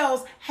somebody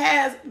else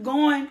has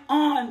going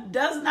on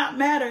does not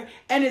matter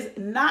and is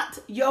not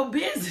your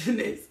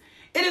business.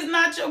 It is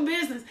not your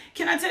business.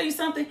 Can I tell you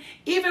something?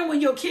 Even when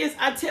your kids,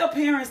 I tell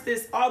parents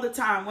this all the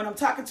time. When I'm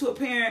talking to a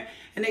parent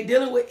and they're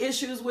dealing with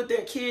issues with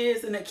their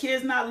kids and their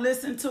kids not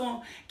listening to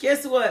them,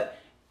 guess what?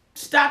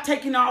 Stop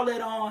taking all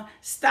that on.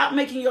 Stop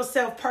making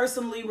yourself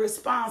personally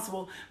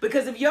responsible.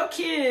 Because if your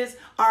kids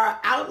are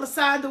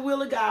outside the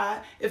will of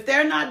God, if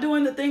they're not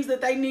doing the things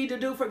that they need to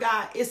do for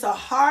God, it's a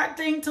hard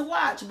thing to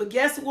watch. But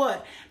guess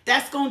what?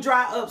 That's going to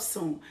dry up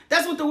soon.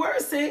 That's what the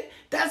word said.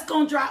 That's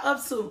going to dry up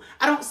soon.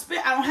 I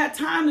don't have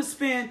time to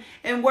spend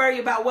and worry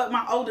about what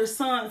my older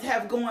sons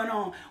have going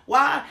on.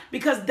 Why?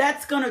 Because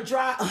that's going to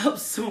dry up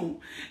soon.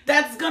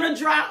 That's going to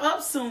dry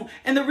up soon.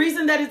 And the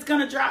reason that it's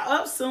going to dry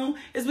up soon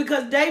is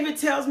because David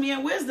tells me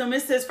in wisdom,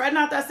 it says, fret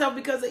not thyself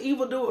because of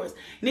evildoers,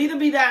 neither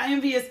be thou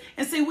envious.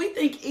 And see, we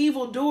think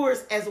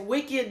evildoers as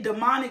wicked,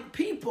 demonic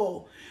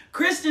people.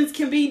 Christians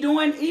can be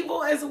doing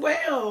evil as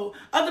well.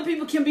 Other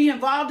people can be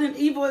involved in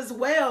evil as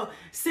well.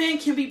 Sin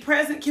can be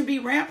present, can be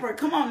rampant.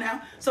 Come on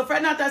now. So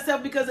fret not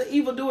thyself because of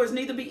evildoers,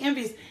 neither be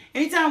envious.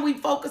 Anytime we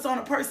focus on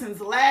a person's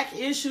lack,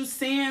 issues,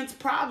 sins,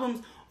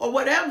 problems, or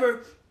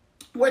whatever,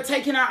 we're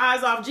taking our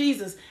eyes off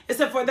Jesus. It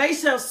said, for they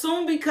shall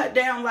soon be cut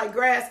down like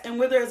grass and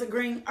wither as a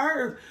green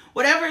herb.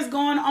 Whatever is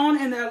going on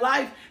in their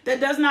life that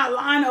does not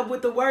line up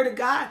with the word of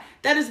God,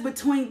 that is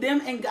between them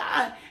and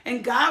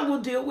God will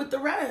deal with the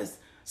rest.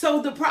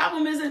 So the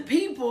problem isn't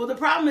people. The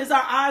problem is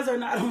our eyes are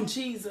not on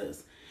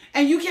Jesus.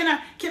 And can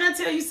I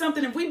tell you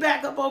something? If we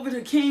back up over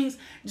to Kings,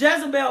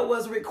 Jezebel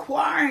was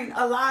requiring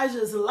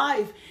Elijah's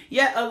life,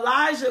 yet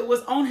Elijah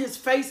was on his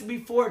face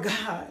before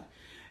God.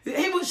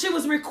 She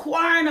was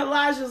requiring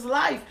Elijah's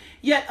life,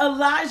 yet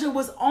Elijah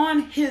was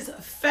on his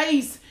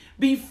face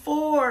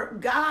before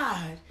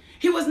God.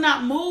 He was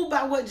not moved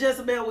by what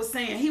Jezebel was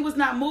saying. He was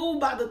not moved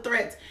by the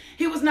threats.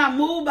 He was not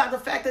moved by the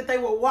fact that they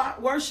were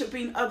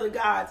worshiping other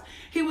gods.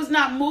 He was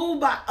not moved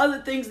by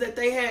other things that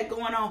they had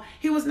going on.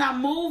 He was not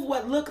moved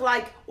what looked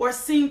like or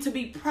seemed to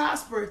be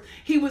prosperous.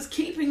 He was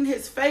keeping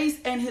his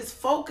face and his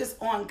focus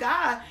on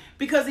God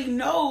because he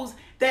knows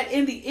that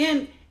in the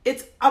end,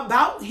 it's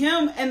about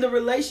him and the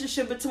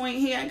relationship between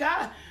he and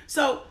God.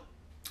 So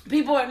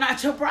people are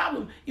not your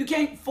problem. You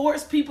can't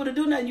force people to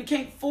do nothing. You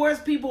can't force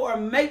people or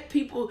make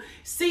people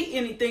see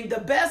anything.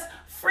 The best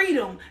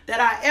freedom that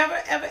I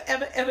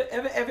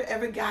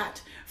ever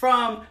got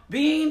from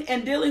being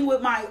and dealing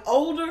with my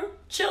older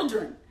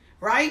children,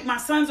 right? My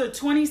sons are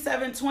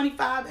 27,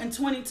 25, and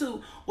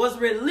 22, was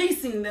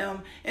releasing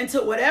them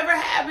into whatever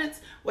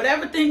habits,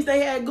 whatever things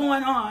they had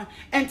going on,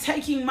 and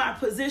taking my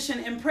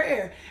position in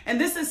prayer. And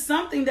this is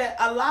something that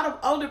a lot of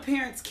older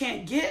parents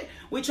can't get.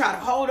 We try to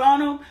hold on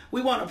them.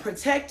 We want to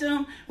protect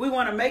them. We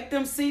want to make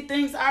them see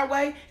things our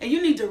way. And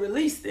you need to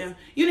release them.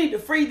 You need to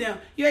free them.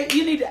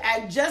 You need to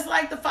act just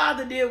like the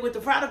father did with the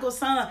prodigal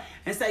son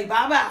and say,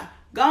 bye-bye.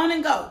 Go on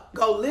and go.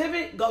 Go live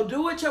it. Go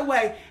do it your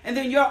way. And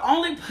then your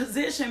only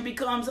position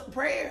becomes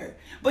prayer.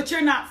 But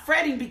you're not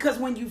fretting, because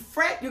when you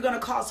fret, you're going to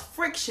cause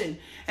friction.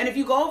 And if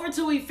you go over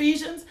to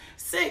Ephesians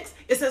 6,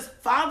 it says,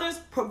 fathers,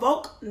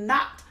 provoke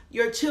not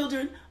your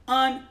children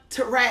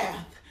unto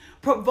wrath.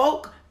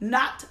 Provoke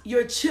not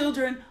your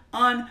children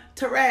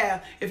unto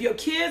wrath. If your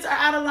kids are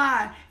out of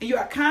line and you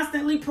are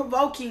constantly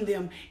provoking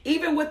them,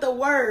 even with the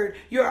word,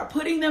 you are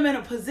putting them in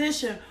a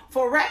position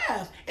for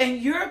wrath.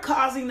 And you're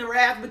causing the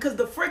wrath because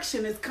the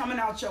friction is coming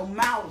out your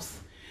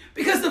mouth.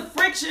 Because the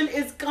friction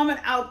is coming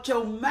out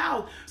your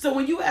mouth. So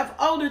when you have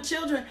older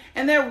children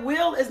and their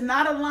will is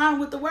not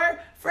aligned with the word,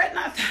 fret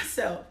not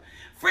thyself.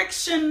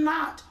 Friction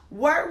not.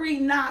 Worry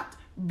not.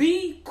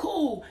 Be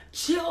cool,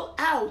 chill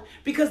out,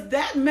 because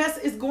that mess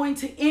is going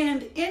to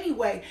end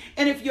anyway.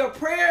 And if your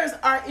prayers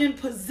are in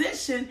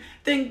position,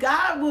 then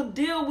God will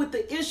deal with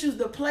the issues,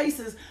 the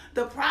places,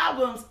 the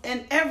problems,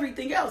 and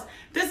everything else.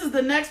 This is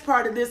the next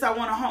part of this I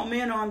want to home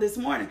in on this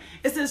morning.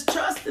 It says,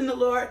 trust in the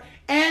Lord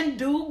and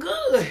do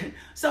good,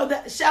 so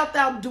that shalt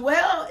thou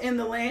dwell in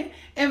the land,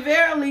 and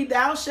verily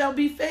thou shalt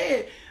be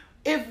fed.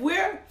 If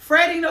we're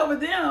fretting over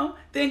them,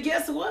 then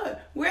guess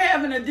what? We're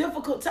having a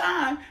difficult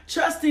time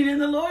trusting in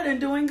the Lord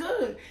and doing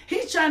good.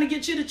 He's trying to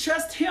get you to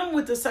trust him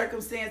with the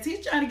circumstance.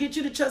 He's trying to get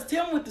you to trust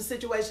him with the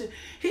situation.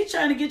 He's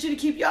trying to get you to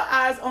keep your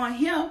eyes on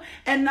him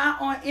and not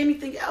on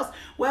anything else.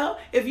 Well,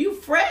 if you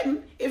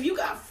fretting, if you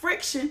got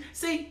friction,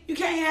 see, you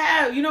can't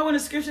have, when the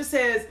scripture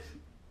says,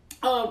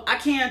 I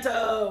can't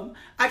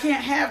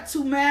have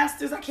two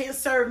masters. I can't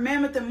serve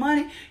mammon and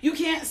money. You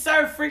can't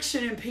serve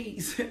friction and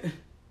peace.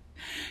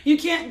 You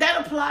can't,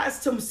 that applies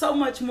to so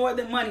much more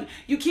than money.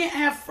 You can't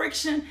have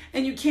friction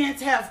and you can't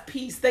have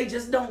peace. They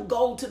just don't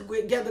go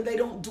together. They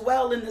don't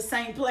dwell in the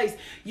same place.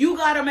 You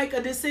got to make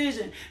a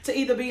decision to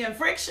either be in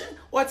friction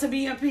or to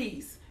be in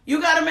peace.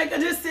 You got to make a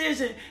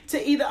decision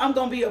to either I'm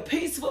going to be a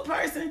peaceful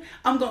person.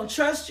 I'm going to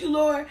trust you,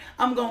 Lord.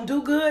 I'm going to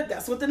do good.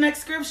 That's what the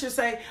next scripture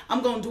say.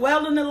 I'm going to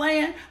dwell in the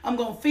land. I'm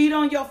going to feed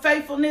on your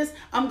faithfulness.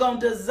 I'm going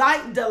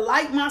to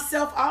delight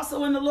myself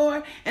also in the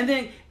Lord. And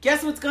then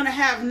guess what's going to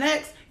have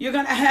next? You're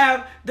going to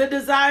have the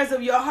desires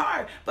of your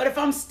heart. But if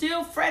I'm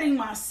still fretting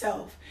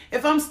myself,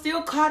 if I'm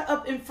still caught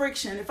up in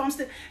friction,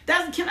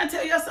 can I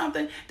tell you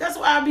something? That's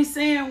why I be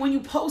saying when you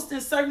posting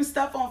certain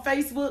stuff on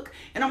Facebook,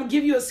 and I'm going to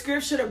give you a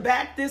scripture to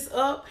back this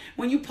up.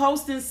 When you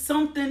posting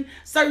certain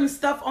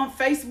stuff on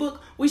Facebook,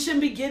 we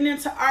shouldn't be getting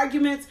into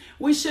arguments.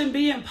 We shouldn't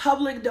be in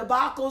public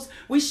debacles.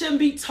 We shouldn't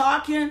be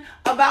talking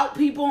about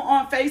people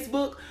on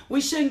Facebook.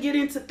 We shouldn't get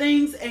into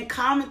things and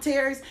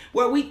commentaries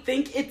where we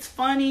think it's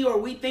funny or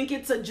we think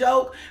it's a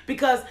joke,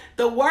 because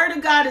the word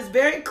of God is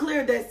very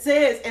clear that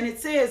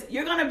says,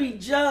 you're going to be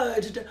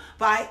judged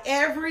by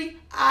every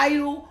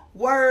idle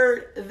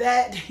word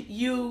that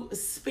you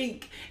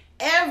speak.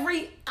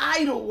 Every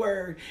idle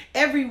word,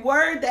 every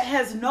word that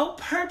has no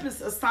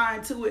purpose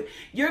assigned to it,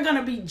 you're going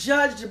to be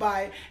judged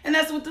by it. And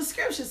that's what the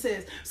scripture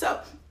says.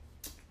 So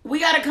we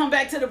got to come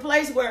back to the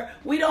place where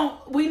we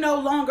no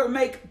longer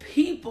make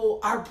people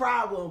our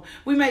problem.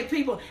 We make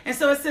people. And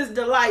so it says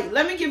delight.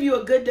 Let me give you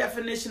a good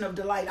definition of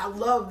delight. I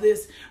love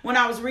this when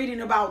I was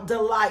reading about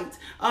delight.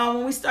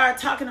 When we start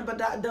talking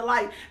about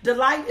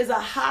delight is a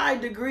high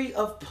degree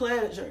of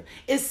pleasure.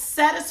 It's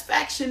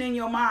satisfaction in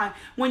your mind.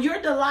 When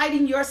you're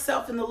delighting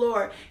yourself in the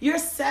Lord, you're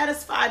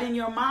satisfied in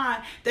your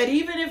mind that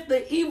even if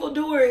the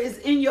evildoer is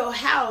in your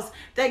house,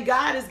 that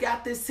God has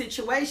got this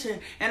situation.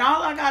 And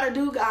all I got to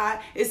do, God,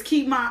 is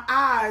keep my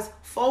eyes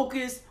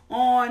focused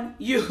on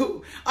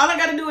you. All I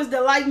got to do is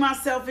delight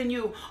myself in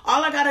you.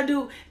 All I got to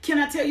do, can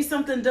I tell you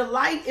something?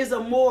 Delight is a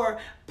more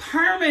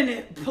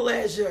permanent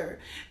pleasure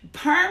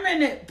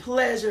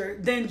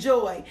than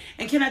joy.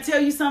 And can I tell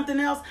you something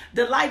else?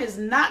 Delight is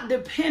not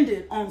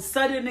dependent on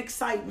sudden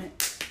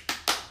excitement.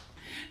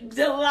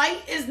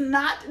 Delight is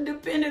not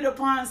dependent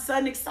upon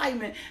sudden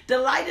excitement.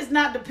 Delight is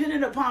not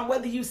dependent upon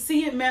whether you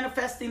see it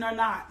manifesting or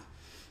not.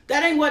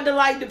 That ain't what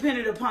delight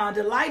depended upon.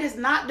 Delight is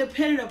not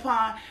dependent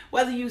upon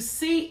whether you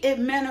see it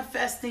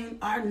manifesting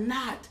or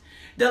not.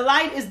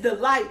 Delight is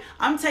delight.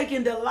 I'm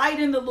taking delight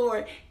in the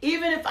Lord,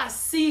 even if I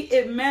see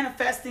it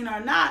manifesting or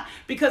not,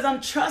 because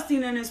I'm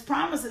trusting in his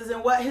promises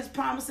and what his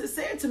promises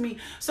said to me.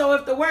 So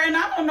if the word, and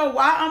I don't know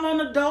why I'm on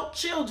adult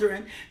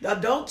children. The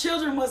adult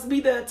children must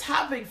be the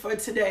topic for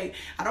today.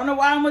 I don't know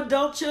why I'm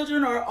adult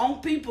children or on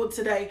people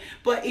today,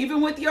 but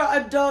even with your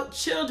adult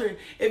children,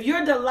 if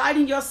you're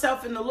delighting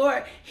yourself in the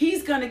Lord,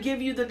 he's going to give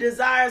you the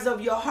desires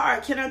of your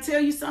heart. Can I tell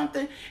you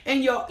something?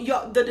 And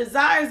the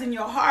desires in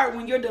your heart,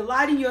 when you're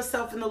delighting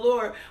yourself in the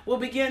Lord, will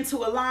begin to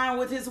align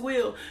with his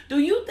will. Do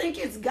you think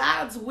it's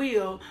God's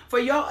will for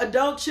your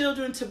adult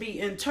children to be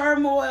in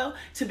turmoil,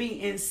 to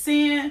be in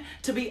sin,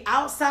 to be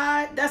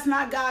outside? That's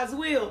not God's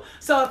will.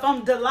 So if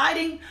I'm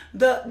delighting in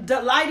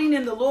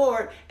the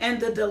Lord, and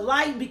the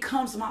delight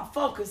becomes my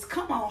focus,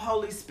 come on,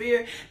 Holy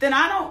Spirit, then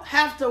I don't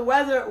have to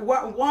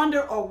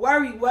wonder or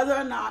worry whether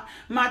or not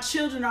my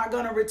children are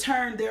going to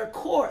return their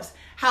course.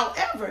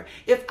 However,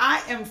 if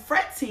I am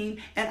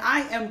fretting and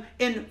I am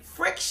in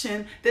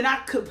friction, then I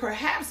could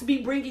perhaps be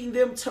bringing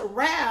them to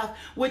wrath,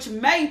 which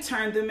may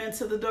turn them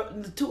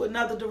to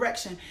another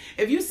direction.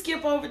 If you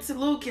skip over to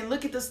Luke and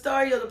look at the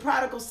story of the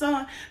prodigal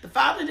son, the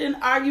father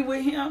didn't argue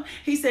with him.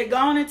 He said, go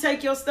on and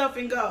take your stuff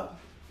and go.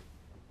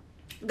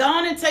 Go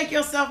on and take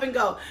yourself and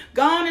go.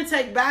 Go on and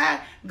take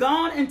back. Go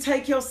on and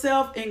take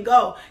yourself and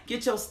go.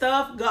 Get your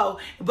stuff, go.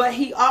 But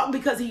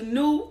because he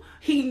knew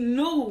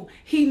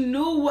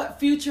what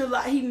future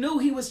like. He knew,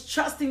 he was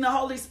trusting the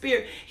Holy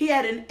Spirit. He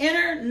had an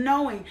inner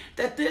knowing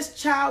that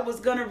this child was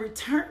going to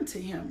return to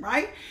him,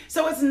 right?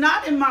 So it's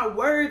not in my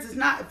words. It's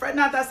not, fret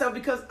not thyself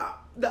because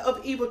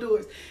of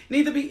evildoers.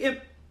 Neither be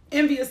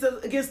envious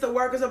against the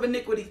workers of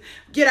iniquity.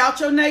 Get out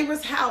your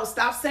neighbor's house.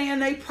 Stop saying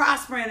they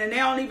prospering and they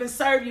don't even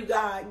serve you,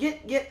 God.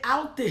 Get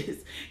out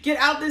this. Get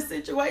out this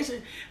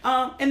situation.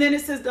 And then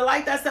it says,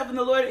 delight thyself in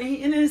the Lord.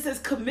 And then it says,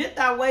 commit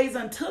thy ways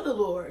unto the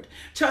Lord.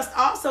 Trust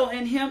also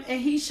in him,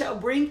 and he shall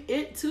bring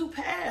it to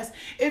pass.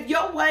 If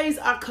your ways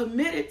are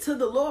committed to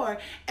the Lord,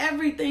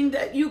 everything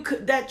that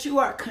you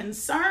are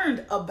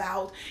concerned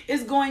about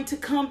is going to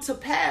come to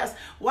pass.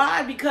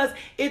 Why? Because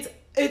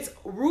it's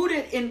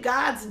rooted in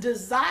God's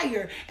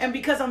desire, and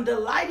because I'm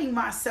delighting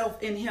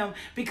myself in him,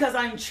 because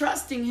I'm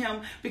trusting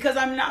him, because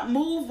I'm not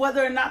moved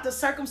whether or not the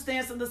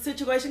circumstance of the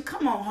situation,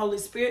 come on, Holy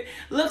Spirit,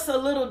 looks a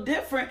little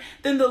different,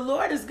 then the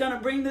Lord is going to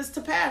bring this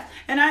to pass.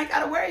 And I ain't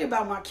got to worry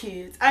about my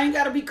kids. I ain't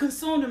got to be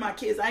consumed in my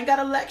kids. I ain't got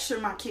to lecture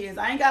my kids.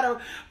 I ain't got to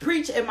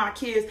preach at my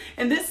kids.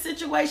 And this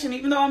situation,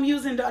 even though I'm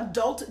using the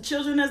adult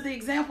children as the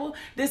example,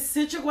 this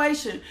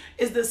situation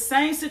is the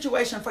same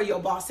situation for your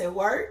boss at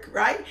work,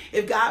 right?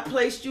 If God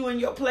placed you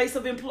in your place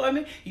of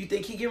employment, you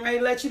think he getting ready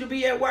to let you to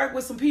be at work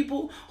with some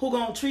people who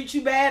gonna treat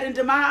you bad and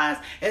demise,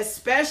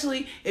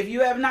 especially if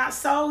you have not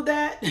sold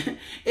that.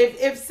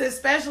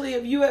 Especially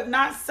if you have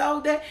not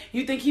sold that,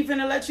 you think he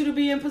finna let you to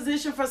be in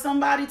position for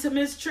somebody to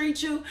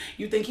mistreat you?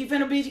 You think he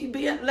finna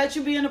let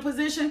you be in a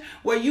position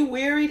where you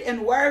wearied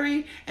and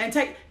worried and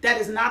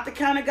that is not the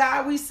kind of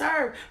God we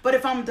serve. But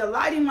if I'm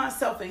delighting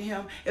myself in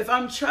him, if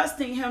I'm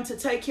trusting him to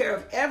take care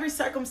of every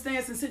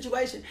circumstance and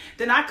situation,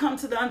 then I come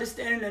to the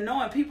understanding and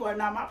knowing people are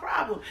not my problem.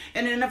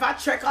 And then if I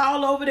trek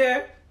all over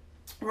there,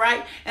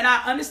 right, and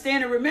I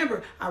understand and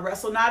remember, I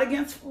wrestle not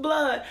against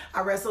blood,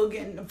 I wrestle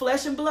against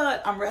flesh and blood.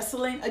 I'm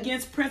wrestling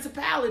against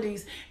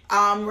principalities.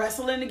 I'm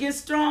wrestling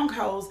against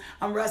strongholds.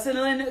 I'm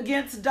wrestling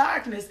against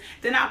darkness.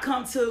 Then I'll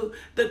come to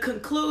the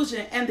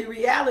conclusion and the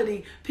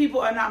reality, people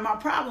are not my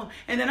problem.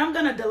 And then I'm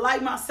going to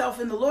delight myself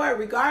in the Lord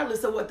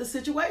regardless of what the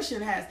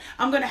situation has.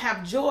 I'm going to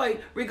have joy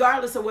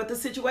regardless of what the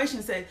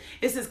situation says.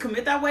 It says,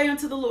 commit thy way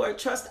unto the Lord,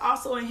 trust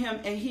also in him,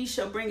 and he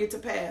shall bring it to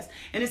pass.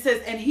 And it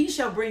says, and he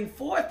shall bring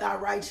forth thy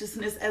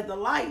righteousness as the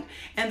light,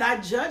 and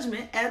thy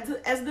judgment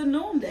as the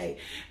noonday.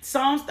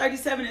 Psalms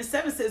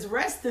 37:7 says,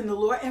 rest in the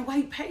Lord and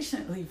wait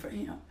patiently for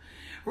him.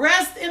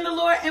 Rest in the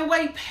Lord and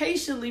wait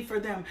patiently for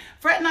them.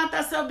 Fret not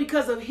thyself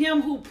because of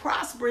him who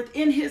prospereth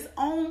in his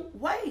own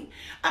way.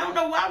 I don't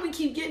know why we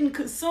keep getting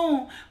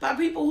consumed by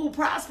people who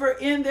prosper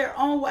in their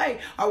own way.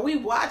 Are we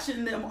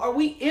watching them? Are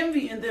we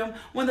envying them?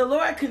 When the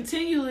Lord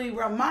continually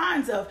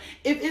reminds us,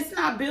 if it's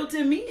not built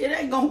in me, it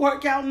ain't going to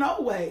work out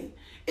no way.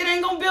 It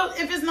ain't going to build.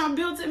 If it's not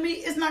built in me,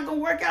 it's not going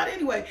to work out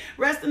anyway.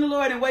 Rest in the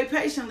Lord and wait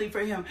patiently for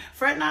him.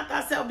 Fret not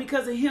thyself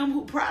because of him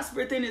who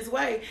prospereth in his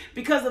way,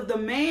 because of the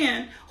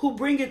man who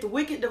bringeth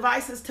wicked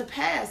devices to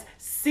pass.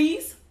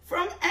 Cease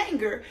from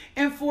anger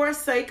and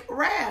forsake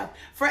wrath.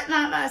 Fret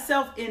not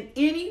thyself in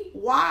any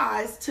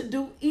wise to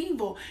do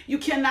evil. You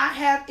cannot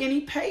have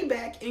any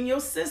payback in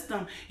your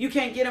system. You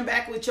can't get them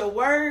back with your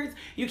words.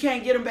 You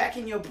can't get them back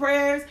in your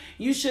prayers.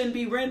 You shouldn't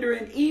be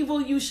rendering evil.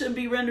 You shouldn't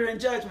be rendering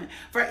judgment.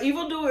 For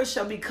evildoers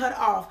shall be cut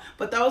off,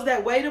 but those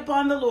that wait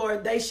upon the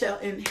Lord, they shall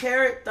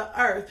inherit the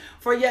earth.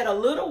 For yet a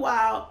little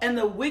while, and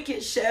the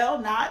wicked shall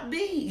not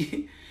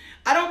be.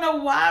 I don't know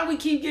why we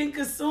keep getting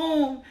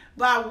consumed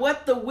by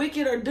what the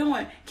wicked are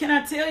doing. Can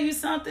I tell you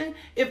something?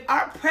 If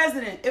our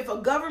president, if a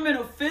government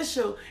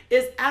official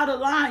is out of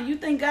line, you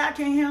think God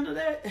can't handle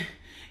that?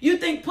 You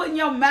think putting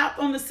your mouth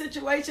on the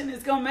situation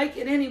is going to make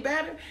it any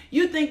better?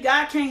 You think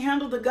God can't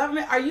handle the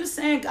government? Are you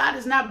saying God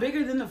is not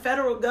bigger than the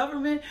federal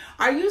government?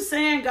 Are you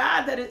saying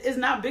God that it is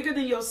not bigger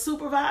than your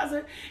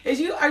supervisor?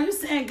 Are you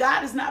saying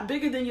God is not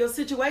bigger than your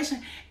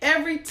situation?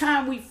 Every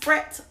time we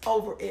fret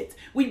over it,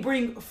 we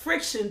bring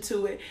friction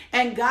to it,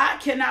 and God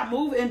cannot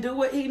move and do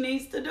what he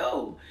needs to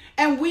do.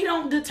 And we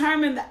don't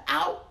determine the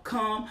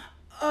outcome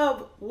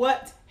of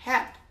what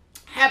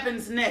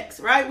happens next,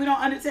 right? We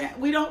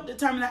don't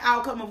determine the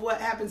outcome of what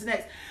happens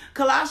next.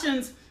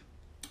 Colossians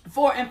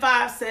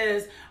 4:5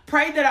 says,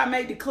 pray that I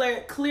may declare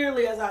it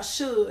clearly as I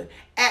should,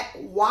 act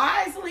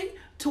wisely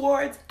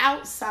towards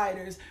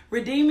outsiders,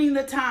 redeeming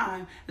the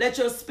time. Let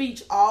your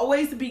speech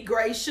always be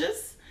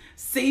gracious,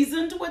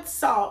 seasoned with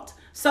salt,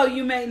 so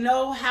you may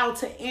know how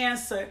to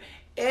answer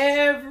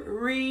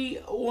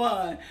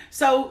everyone.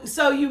 So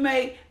you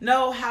may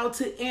know how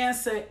to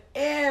answer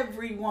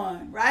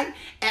everyone, right?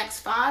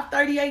 Acts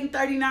 5:38 and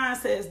 39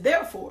 says,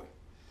 therefore,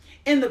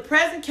 in the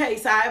present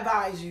case, I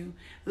advise you,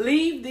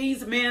 leave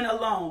these men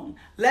alone.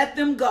 Let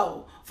them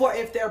go. For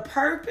if their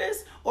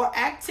purpose or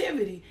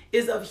activity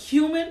is of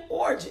human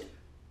origin,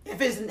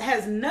 if it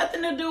has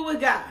nothing to do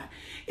with God,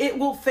 it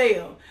will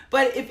fail.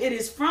 But if it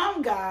is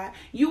from God,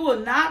 you will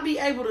not be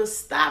able to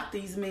stop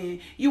these men.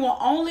 You will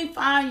only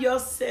find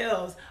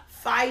yourselves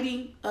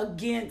fighting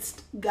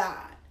against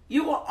God.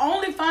 You will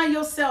only find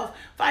yourself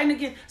fighting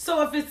against.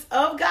 So if it's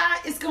of God,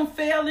 it's going to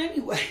fail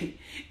anyway.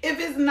 If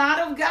it's not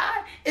of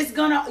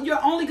God,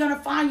 you're only going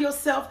to find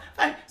yourself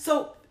fighting.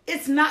 So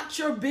It's not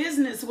your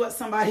business what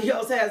somebody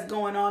else has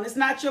going on. It's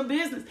not your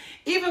business.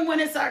 Even when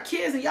it's our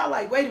kids and y'all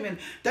like, wait a minute,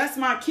 that's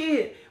my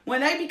kid.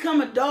 When they become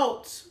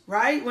adults,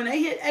 right? When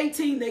they hit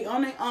 18, they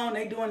on their own.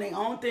 They doing their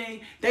own thing.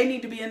 They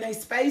need to be in their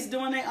space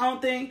doing their own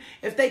thing.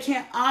 If they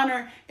can't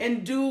honor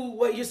and do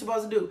what you're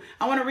supposed to do.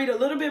 I want to read a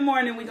little bit more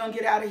and then we're going to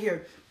get out of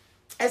here.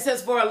 It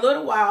says, for a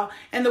little while,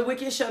 and the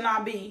wicked shall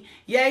not be.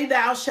 Yea,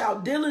 thou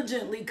shalt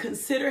diligently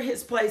consider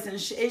his place, and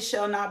it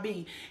shall not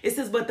be. It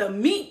says, but the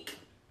meek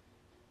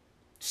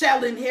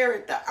shall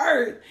inherit the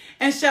earth,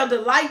 and shall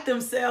delight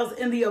themselves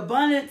in the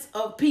abundance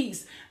of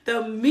peace.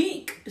 The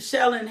meek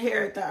shall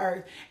inherit the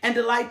earth, and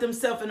delight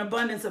themselves in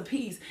abundance of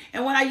peace.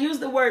 And when I use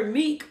the word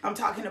meek, I'm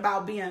talking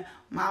about being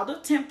mild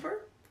of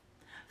temper,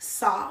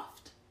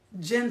 soft,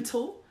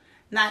 gentle,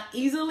 not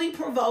easily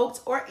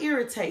provoked or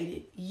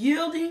irritated,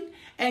 yielding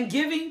and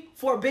giving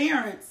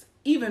forbearance,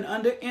 even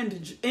under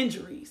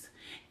injuries.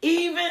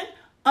 Even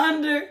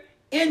under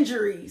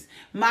injuries.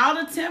 Mild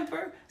of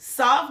temper,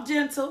 soft,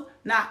 gentle,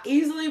 not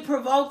easily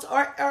provoked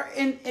or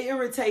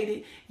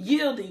irritated,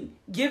 yielding,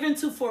 given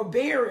to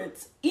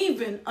forbearance,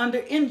 even under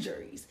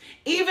injuries.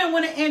 Even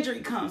when an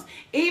injury comes,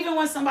 even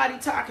when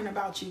somebody's talking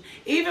about you,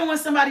 even when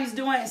somebody's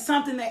doing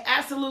something that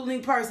absolutely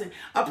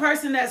a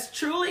person that's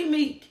truly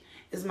meek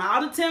is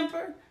mild of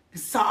temper,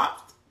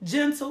 soft,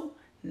 gentle,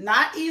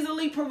 not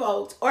easily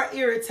provoked or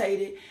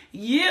irritated,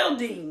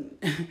 yielding,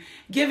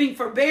 giving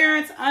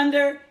forbearance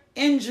under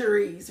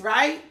injuries,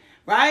 right?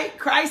 Right?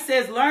 Christ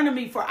says, learn of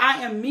me, for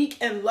I am meek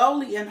and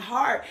lowly in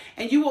heart,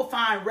 and you will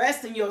find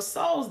rest in your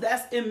souls.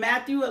 That's in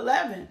Matthew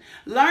 11.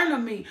 Learn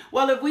of me.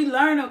 Well, if we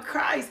learn of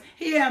Christ,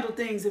 he handled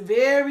things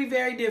very,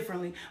 very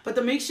differently. But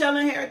the meek shall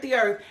inherit the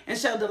earth and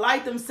shall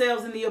delight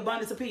themselves in the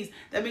abundance of peace.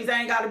 That means I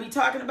ain't got to be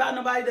talking about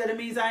nobody. That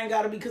means I ain't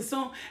got to be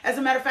consumed. As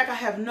a matter of fact, I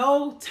have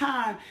no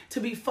time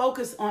to be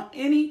focused on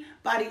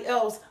anybody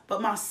else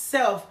but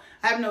myself.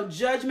 I have no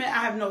judgment.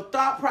 I have no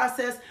thought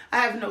process. I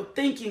have no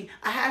thinking.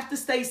 I have to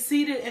stay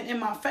seated and in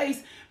my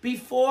face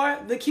before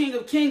the King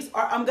of Kings,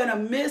 or I'm going to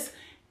miss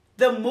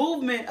the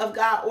movement of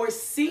God or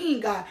seeing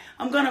God.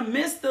 I'm going to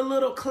miss the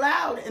little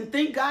cloud and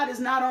think God is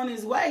not on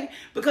his way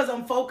because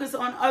I'm focused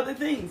on other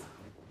things.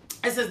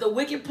 It says, the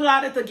wicked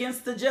plotteth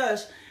against the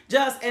just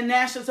and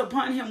gnasheth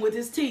upon him with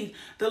his teeth.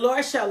 The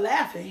Lord shall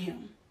laugh at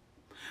him.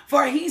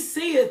 For he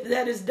seeth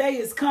that his day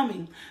is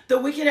coming. The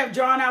wicked have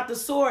drawn out the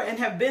sword and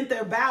have bent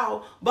their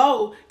bow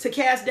to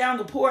cast down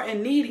the poor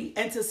and needy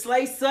and to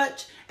slay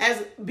such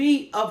as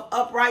be of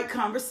upright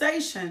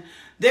conversation.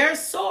 Their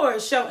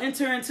swords shall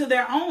enter into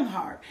their own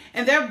heart,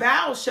 and their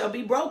bows shall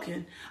be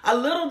broken. A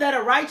little that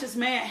a righteous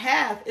man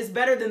hath is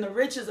better than the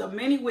riches of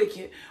many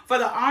wicked. For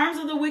the arms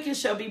of the wicked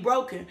shall be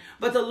broken,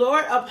 but the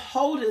Lord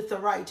upholdeth the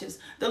righteous.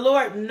 The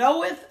Lord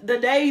knoweth the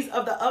days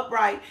of the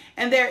upright,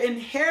 and their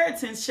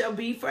inheritance shall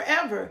be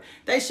forever.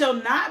 They shall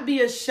not be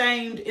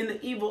ashamed in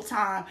the evil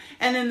time,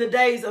 and in the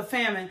days of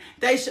famine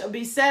they shall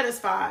be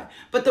satisfied.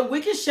 But the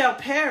wicked shall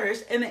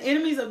perish, and the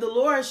enemies of the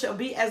Lord shall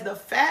be as the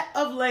fat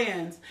of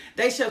lambs.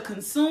 They shall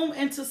consume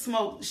into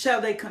smoke,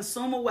 shall they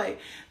consume away.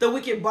 The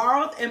wicked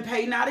borroweth and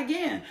pay not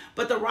again,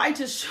 but the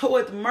righteous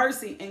showeth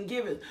mercy and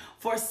giveth.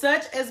 For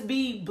such as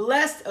be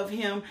blessed of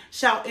him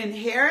shall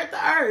inherit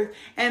the earth,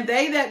 and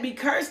they that be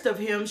cursed of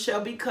him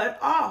shall be cut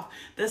off.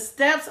 The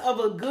steps of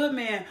a good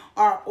man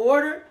are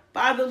ordered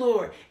by the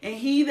Lord, and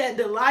he that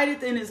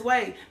delighteth in his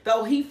way,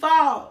 though he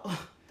fall,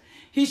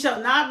 he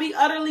shall not be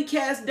utterly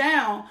cast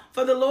down,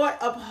 for the Lord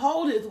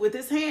upholdeth with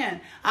his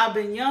hand. I've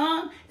been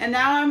young and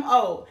now I'm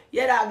old,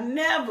 yet I've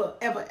never,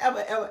 ever,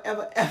 ever, ever,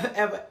 ever, ever,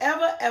 ever,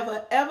 ever,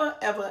 ever, ever,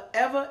 ever,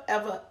 ever,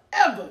 ever,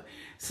 ever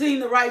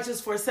seen the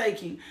righteous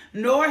forsaking,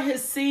 nor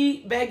his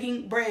seed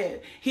begging bread.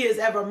 He is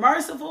ever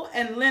merciful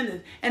and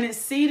lendeth, and his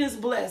seed is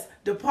blessed.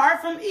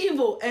 Depart from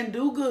evil and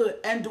do good,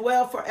 and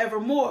dwell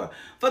forevermore.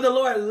 For the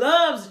Lord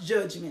loves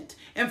judgment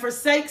and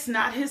forsakes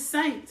not his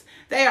saints.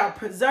 They are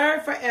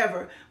preserved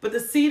forever, but the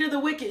seed of the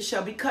wicked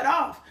shall be cut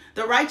off.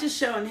 The righteous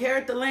shall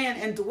inherit the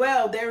land and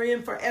dwell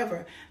therein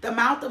forever. The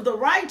mouth of the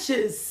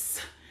righteous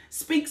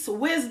speaks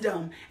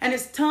wisdom, and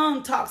his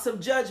tongue talks of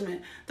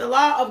judgment. The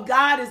law of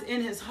God is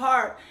in his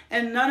heart,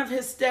 and none of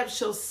his steps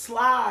shall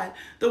slide.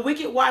 The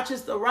wicked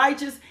watches the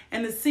righteous,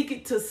 and is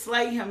seeketh to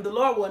slay him. The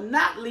Lord will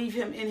not leave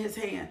him in his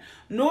hand,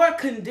 nor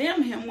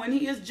condemn him when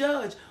he is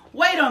judged.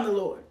 Wait on the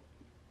Lord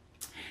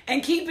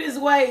and keep his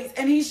ways,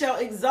 and he shall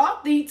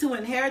exalt thee to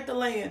inherit the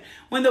land.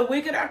 When the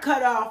wicked are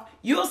cut off,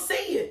 you'll see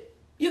it.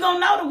 You're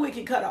going to know the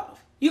wicked cut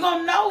off. You're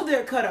going to know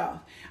they're cut off.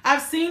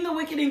 I've seen the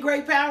wicked in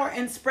great power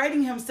and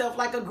spreading himself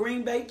like a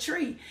green bay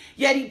tree.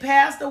 Yet he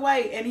passed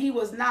away and he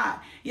was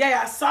not. Yea,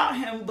 I sought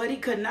him, but he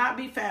could not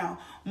be found.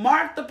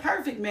 Mark the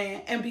perfect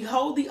man and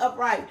behold the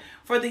upright.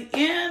 For the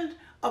end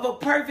of a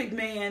perfect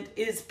man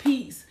is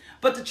peace.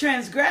 But the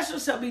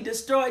transgressors shall be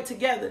destroyed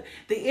together.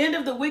 The end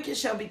of the wicked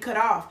shall be cut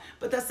off.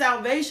 But the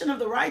salvation of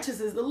the righteous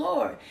is the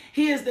Lord.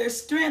 He is their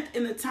strength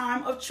in the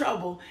time of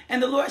trouble.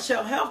 And the Lord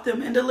shall help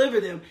them and deliver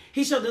them.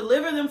 He shall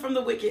deliver them from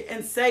the wicked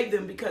and save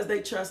them because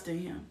they trust in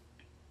him.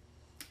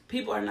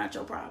 People are not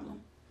your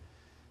problem.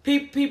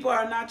 People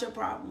are not your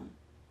problem.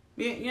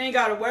 You ain't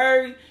got to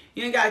worry.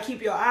 You ain't got to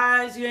keep your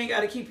eyes. You ain't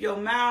got to keep your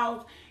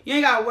mouth. You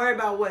ain't got to worry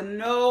about what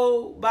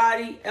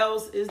nobody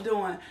else is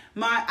doing.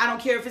 I don't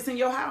care if it's in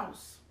your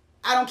house.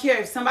 I don't care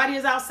if somebody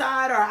is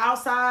outside or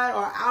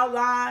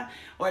outline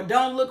or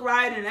don't look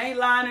right and ain't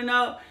lining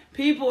up.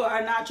 People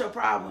are not your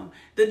problem.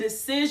 The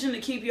decision to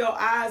keep your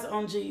eyes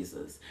on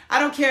Jesus. I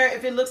don't care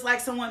if it looks like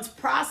someone's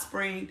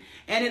prospering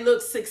and it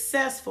looks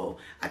successful.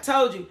 I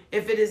told you,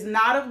 if it is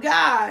not of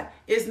God,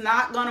 it's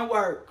not going to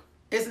work.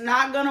 It's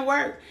not going to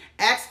work.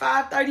 Acts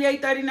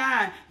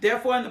 5:38-39.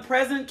 Therefore, in the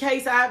present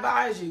case, I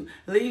advise you,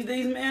 leave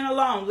these men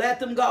alone. Let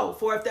them go.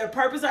 For if their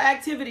purpose or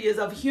activity is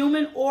of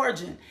human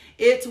origin,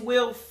 it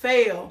will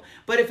fail.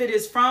 But if it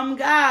is from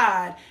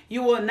God,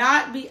 you will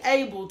not be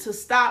able to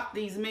stop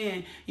these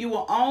men. You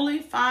will only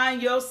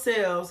find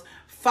yourselves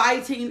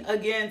fighting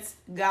against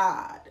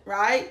God,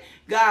 right?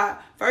 God,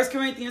 1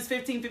 Corinthians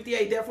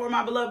 15:58. Therefore,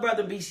 my beloved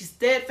brother, be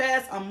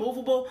steadfast,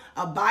 unmovable,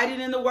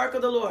 abiding in the work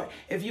of the Lord.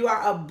 If you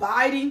are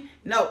abiding,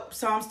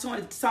 Psalms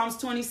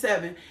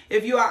 27.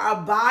 If you are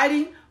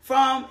abiding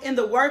in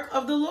the work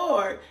of the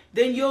Lord,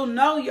 then you'll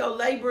know your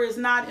labor is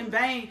not in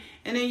vain.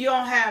 And then you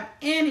don't have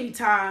any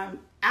time,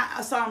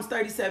 Psalms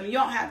 37, you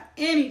don't have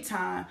any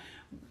time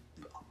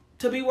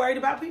to be worried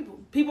about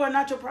people. People are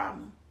not your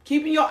problem.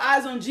 Keeping your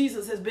eyes on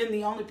Jesus has been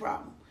the only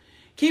problem.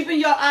 Keeping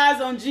your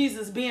eyes on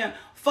Jesus, being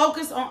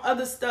focused on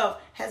other stuff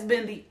has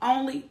been the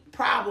only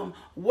problem.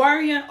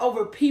 Worrying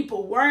over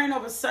people, worrying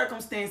over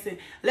circumstances,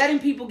 letting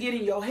people get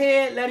in your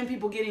head, letting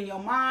people get in your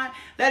mind,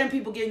 letting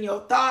people get in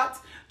your thoughts,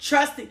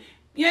 trusting.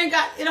 You ain't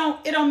got, it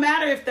don't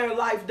matter if their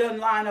life doesn't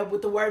line up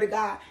with the word of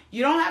God.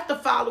 You don't have to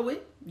follow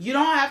it. You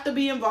don't have to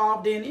be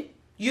involved in it.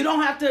 You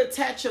don't have to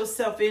attach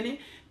yourself in it.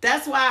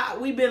 That's why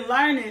we've been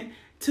learning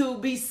to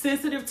be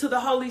sensitive to the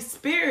Holy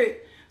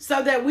Spirit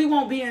so that we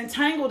won't be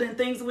entangled in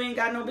things we ain't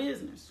got no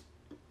business.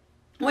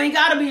 We ain't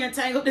got to be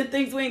entangled in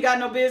things we ain't got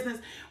no business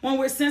when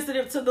we're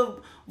sensitive to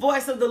the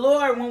voice of the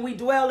Lord, when we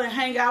dwell and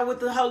hang out with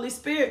the Holy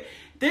Spirit.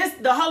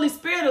 The Holy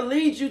Spirit will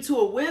lead you to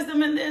a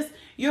wisdom in this.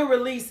 You'll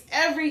release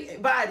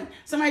everybody.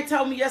 Somebody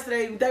told me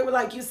yesterday, they were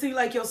like, you seem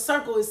like your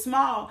circle is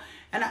small.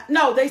 And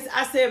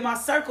I said, my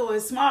circle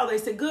is small. They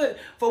said, good.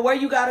 For where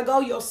you got to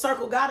go, your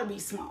circle got to be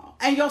small.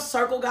 And your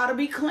circle got to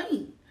be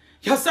clean.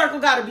 Your circle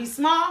got to be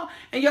small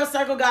and your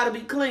circle got to be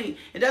clean.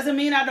 It doesn't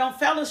mean I don't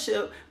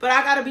fellowship, but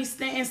I got to be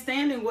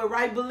standing with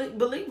right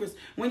believers.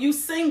 When you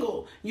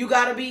single, you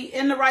got to be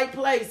in the right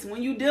place.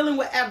 When you dealing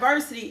with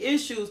adversity,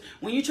 issues,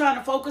 when you're trying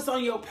to focus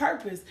on your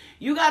purpose,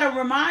 you got to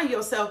remind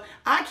yourself,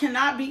 I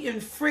cannot be in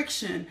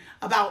friction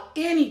about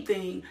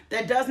anything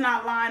that does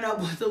not line up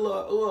with the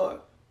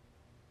Lord.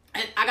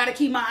 And I got to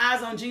keep my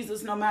eyes on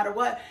Jesus no matter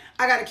what.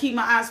 I got to keep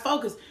my eyes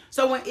focused.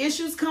 So when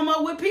issues come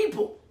up with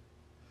people,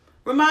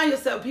 remind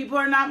yourself, people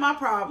are not my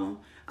problem.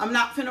 I'm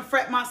not finna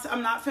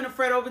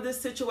fret over this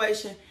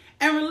situation.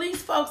 And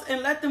release folks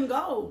and let them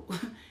go.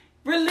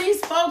 Release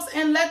folks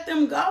and let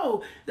them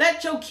go.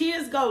 Let your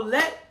kids go.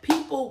 Let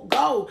people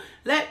go.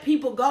 Let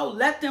people go.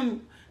 Let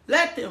them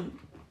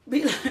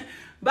be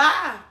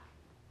bye.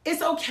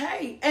 It's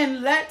okay.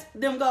 And let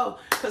them go.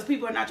 Because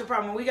people are not your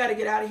problem. We got to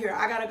get out of here.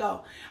 I got to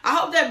go. I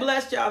hope that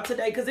blessed y'all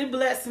today because it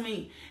blessed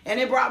me. And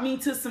it brought me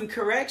to some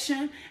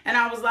correction. And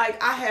I was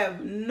like, I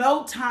have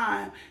no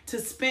time to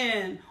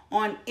spend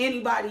on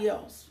anybody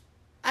else.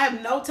 I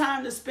have no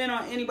time to spend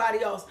on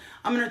anybody else.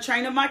 I'm going to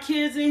train up my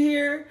kids in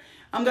here.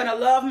 I'm going to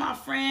love my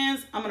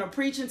friends. I'm going to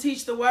preach and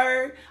teach the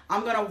word.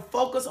 I'm going to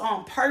focus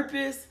on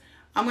purpose.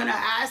 I'm going to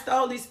ask the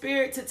Holy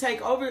Spirit to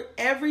take over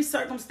every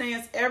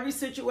circumstance, every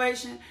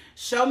situation,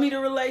 show me the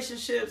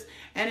relationships.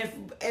 And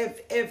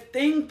if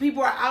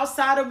people are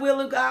outside of will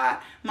of God,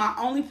 my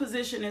only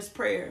position is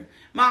prayer.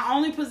 My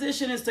only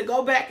position is to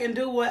go back and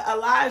do what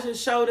Elijah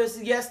showed us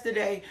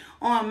yesterday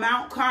on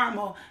Mount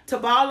Carmel, to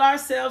ball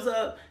ourselves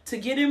up, to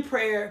get in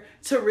prayer,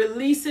 to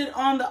release it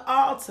on the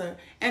altar,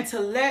 and to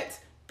let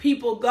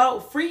people go.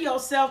 Free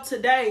yourself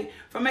today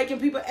from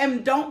making people,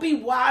 and don't be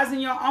wise in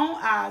your own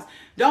eyes.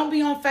 Don't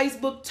be on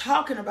Facebook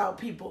talking about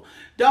people.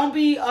 Don't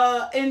be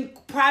in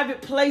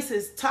private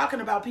places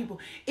talking about people.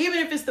 Even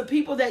if it's the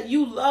people that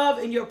you love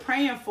and you're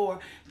praying for,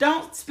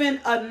 don't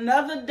spend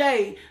another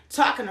day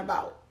talking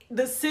about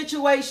the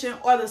situation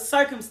or the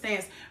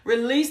circumstance.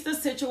 Release the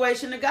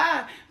situation to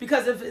God,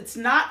 because if it's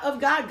not of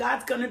God,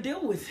 God's going to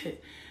deal with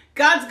it.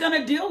 God's going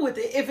to deal with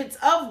it. If it's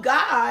of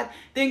God,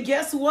 then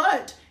guess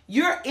what?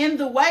 You're in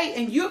the way,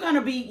 and you're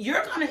going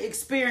to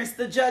experience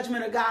the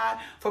judgment of God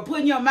for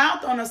putting your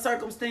mouth on a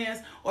circumstance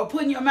or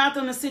putting your mouth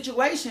on a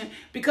situation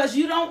because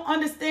you don't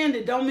understand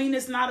it. Don't mean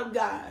it's not of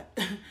God.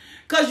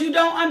 Because you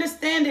don't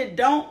understand it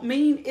don't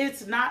mean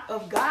it's not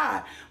of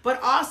God.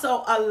 But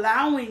also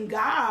allowing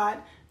God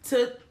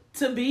to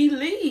be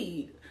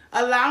lead.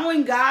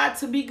 Allowing God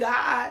to be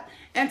God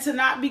and to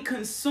not be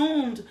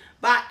consumed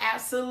by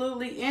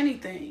absolutely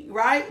anything,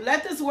 right?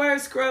 Let this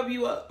word scrub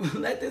you up.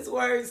 Let this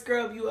word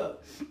scrub you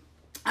up.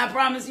 I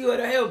promise you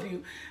it'll help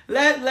you.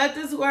 Let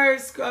this word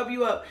scrub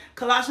you up.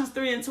 Colossians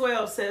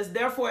 3:12 says,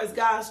 therefore, as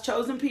God's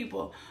chosen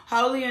people,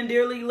 holy and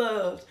dearly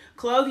loved,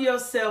 clothe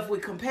yourself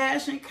with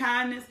compassion,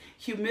 kindness,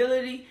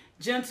 humility,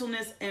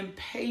 gentleness, and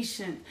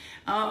patience.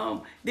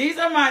 These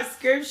are my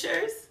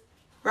scriptures,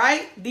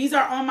 right? These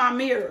are on my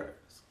mirrors.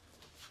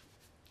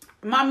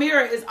 My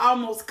mirror is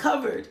almost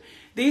covered.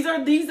 These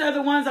are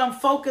the ones I'm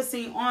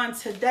focusing on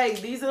today.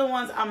 These are the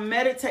ones I'm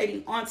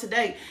meditating on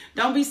today.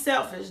 Don't be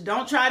selfish.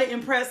 Don't try to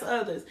impress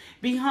others.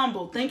 Be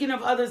humble. Thinking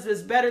of others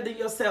is better than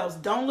yourselves.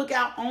 Don't look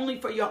out only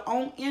for your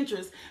own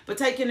interests, but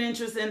take an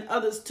interest in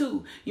others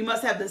too. You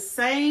must have the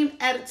same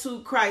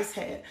attitude Christ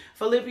had.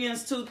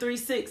 Philippians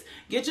 2:3-6.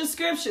 Get your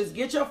scriptures.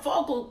 Get your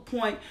focal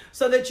point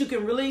so that you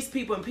can release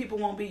people and people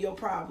won't be your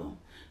problem.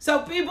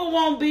 So people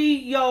won't be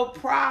your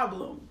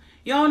problem.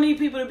 You don't need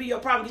people to be your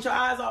problem. Get your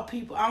eyes off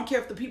people. I don't care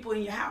if the people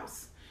in your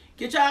house.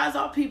 Get your eyes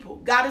off people.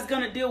 God is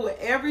going to deal with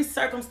every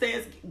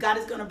circumstance. God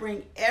is going to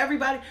bring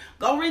everybody.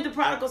 Go read the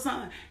prodigal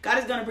son. God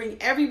is going to bring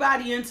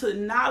everybody into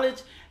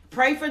knowledge.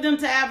 Pray for them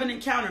to have an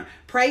encounter.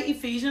 Pray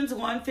Ephesians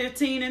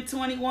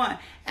 1:15-21.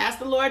 Ask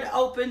the Lord to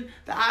open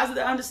the eyes of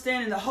the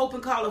understanding, the hope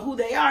and call of who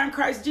they are in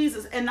Christ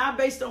Jesus, and not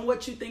based on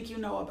what you think you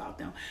know about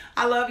them.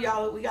 I love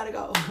y'all. We got to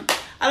go.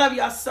 I love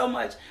y'all so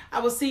much. I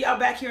will see y'all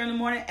back here in the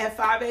morning at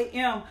 5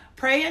 a.m.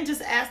 Pray and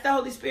just ask the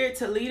Holy Spirit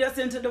to lead us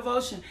into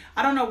devotion.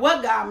 I don't know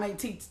what God may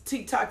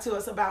talk to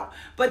us about,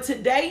 but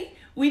today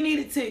we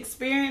needed to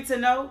experience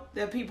and know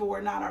that people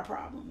were not our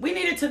problem. We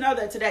needed to know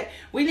that today.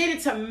 We needed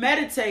to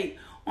meditate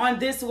on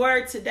this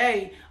word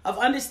today of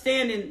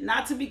understanding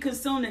not to be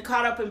consumed and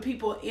caught up in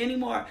people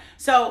anymore.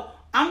 So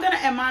I'm going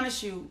to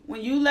admonish you,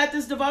 when you let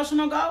this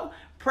devotional go,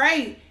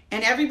 pray.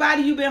 And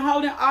everybody you've been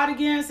holding out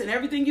against and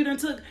everything you done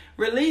took,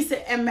 release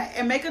it and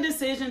make a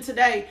decision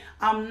today.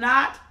 I'm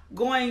not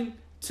going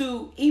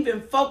to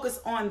even focus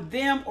on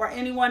them or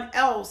anyone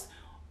else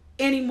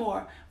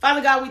anymore.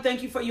 Father God, we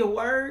thank you for your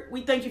word.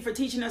 We thank you for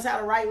teaching us how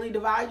to rightly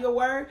divide your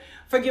word.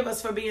 Forgive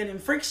us for being in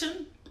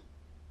friction.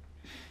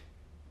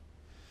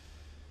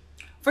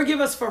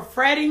 Forgive us for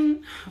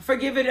fretting.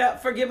 Forgive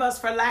us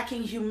for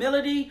lacking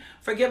humility.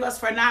 Forgive us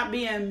for not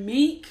being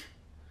meek.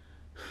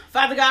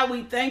 Father God,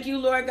 we thank you,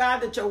 Lord God,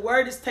 that your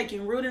word is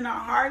taking root in our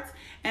hearts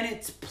and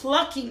it's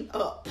plucking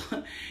up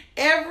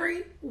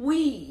every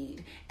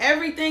weed,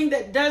 everything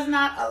that does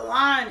not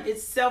align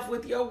itself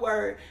with your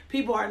word.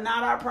 People are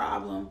not our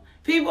problem.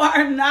 People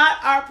are not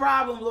our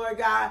problem, Lord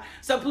God.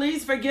 So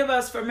please forgive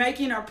us for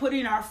making or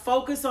putting our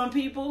focus on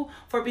people,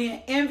 for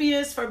being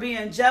envious, for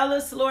being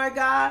jealous, Lord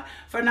God,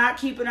 for not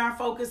keeping our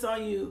focus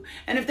on you.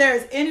 And if there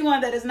is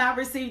anyone that has not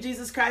received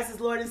Jesus Christ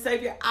as Lord and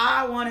Savior,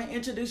 I want to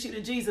introduce you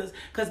to Jesus.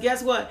 Because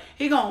guess what?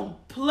 He going to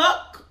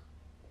pluck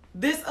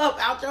this up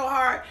out your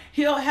heart.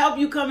 He'll help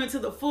you come into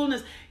the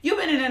fullness. You've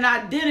been in an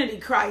identity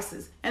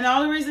crisis. And the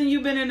only reason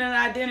you've been in an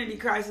identity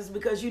crisis is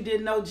because you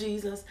didn't know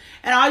Jesus.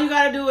 And all you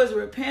got to do is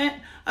repent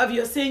of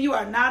your sin. You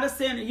are not a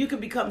sinner. You can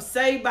become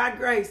saved by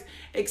grace.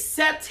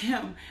 Accept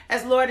him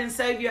as Lord and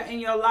Savior in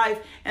your life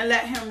and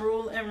let him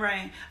rule and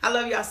reign. I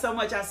love y'all so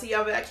much. I'll see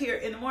y'all back here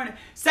in the morning.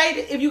 Say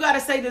that if you got to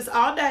say this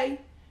all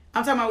day.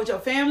 I'm talking about with your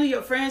family,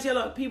 your friends, your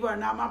love. People are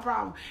not my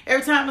problem.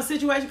 Every time a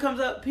situation comes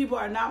up, people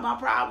are not my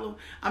problem.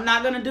 I'm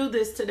not going to do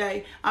this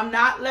today. I'm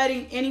not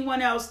letting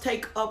anyone else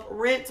take up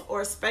rent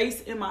or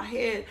space in my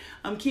head.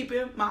 I'm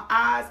keeping my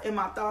eyes and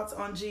my thoughts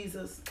on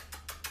Jesus.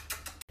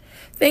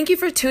 Thank you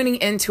for tuning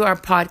into our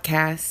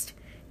podcast.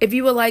 If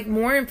you would like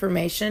more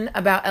information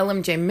about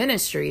LMJ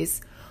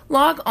Ministries,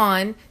 log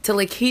on to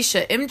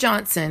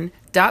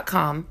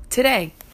LakeishaMJohnson.com today.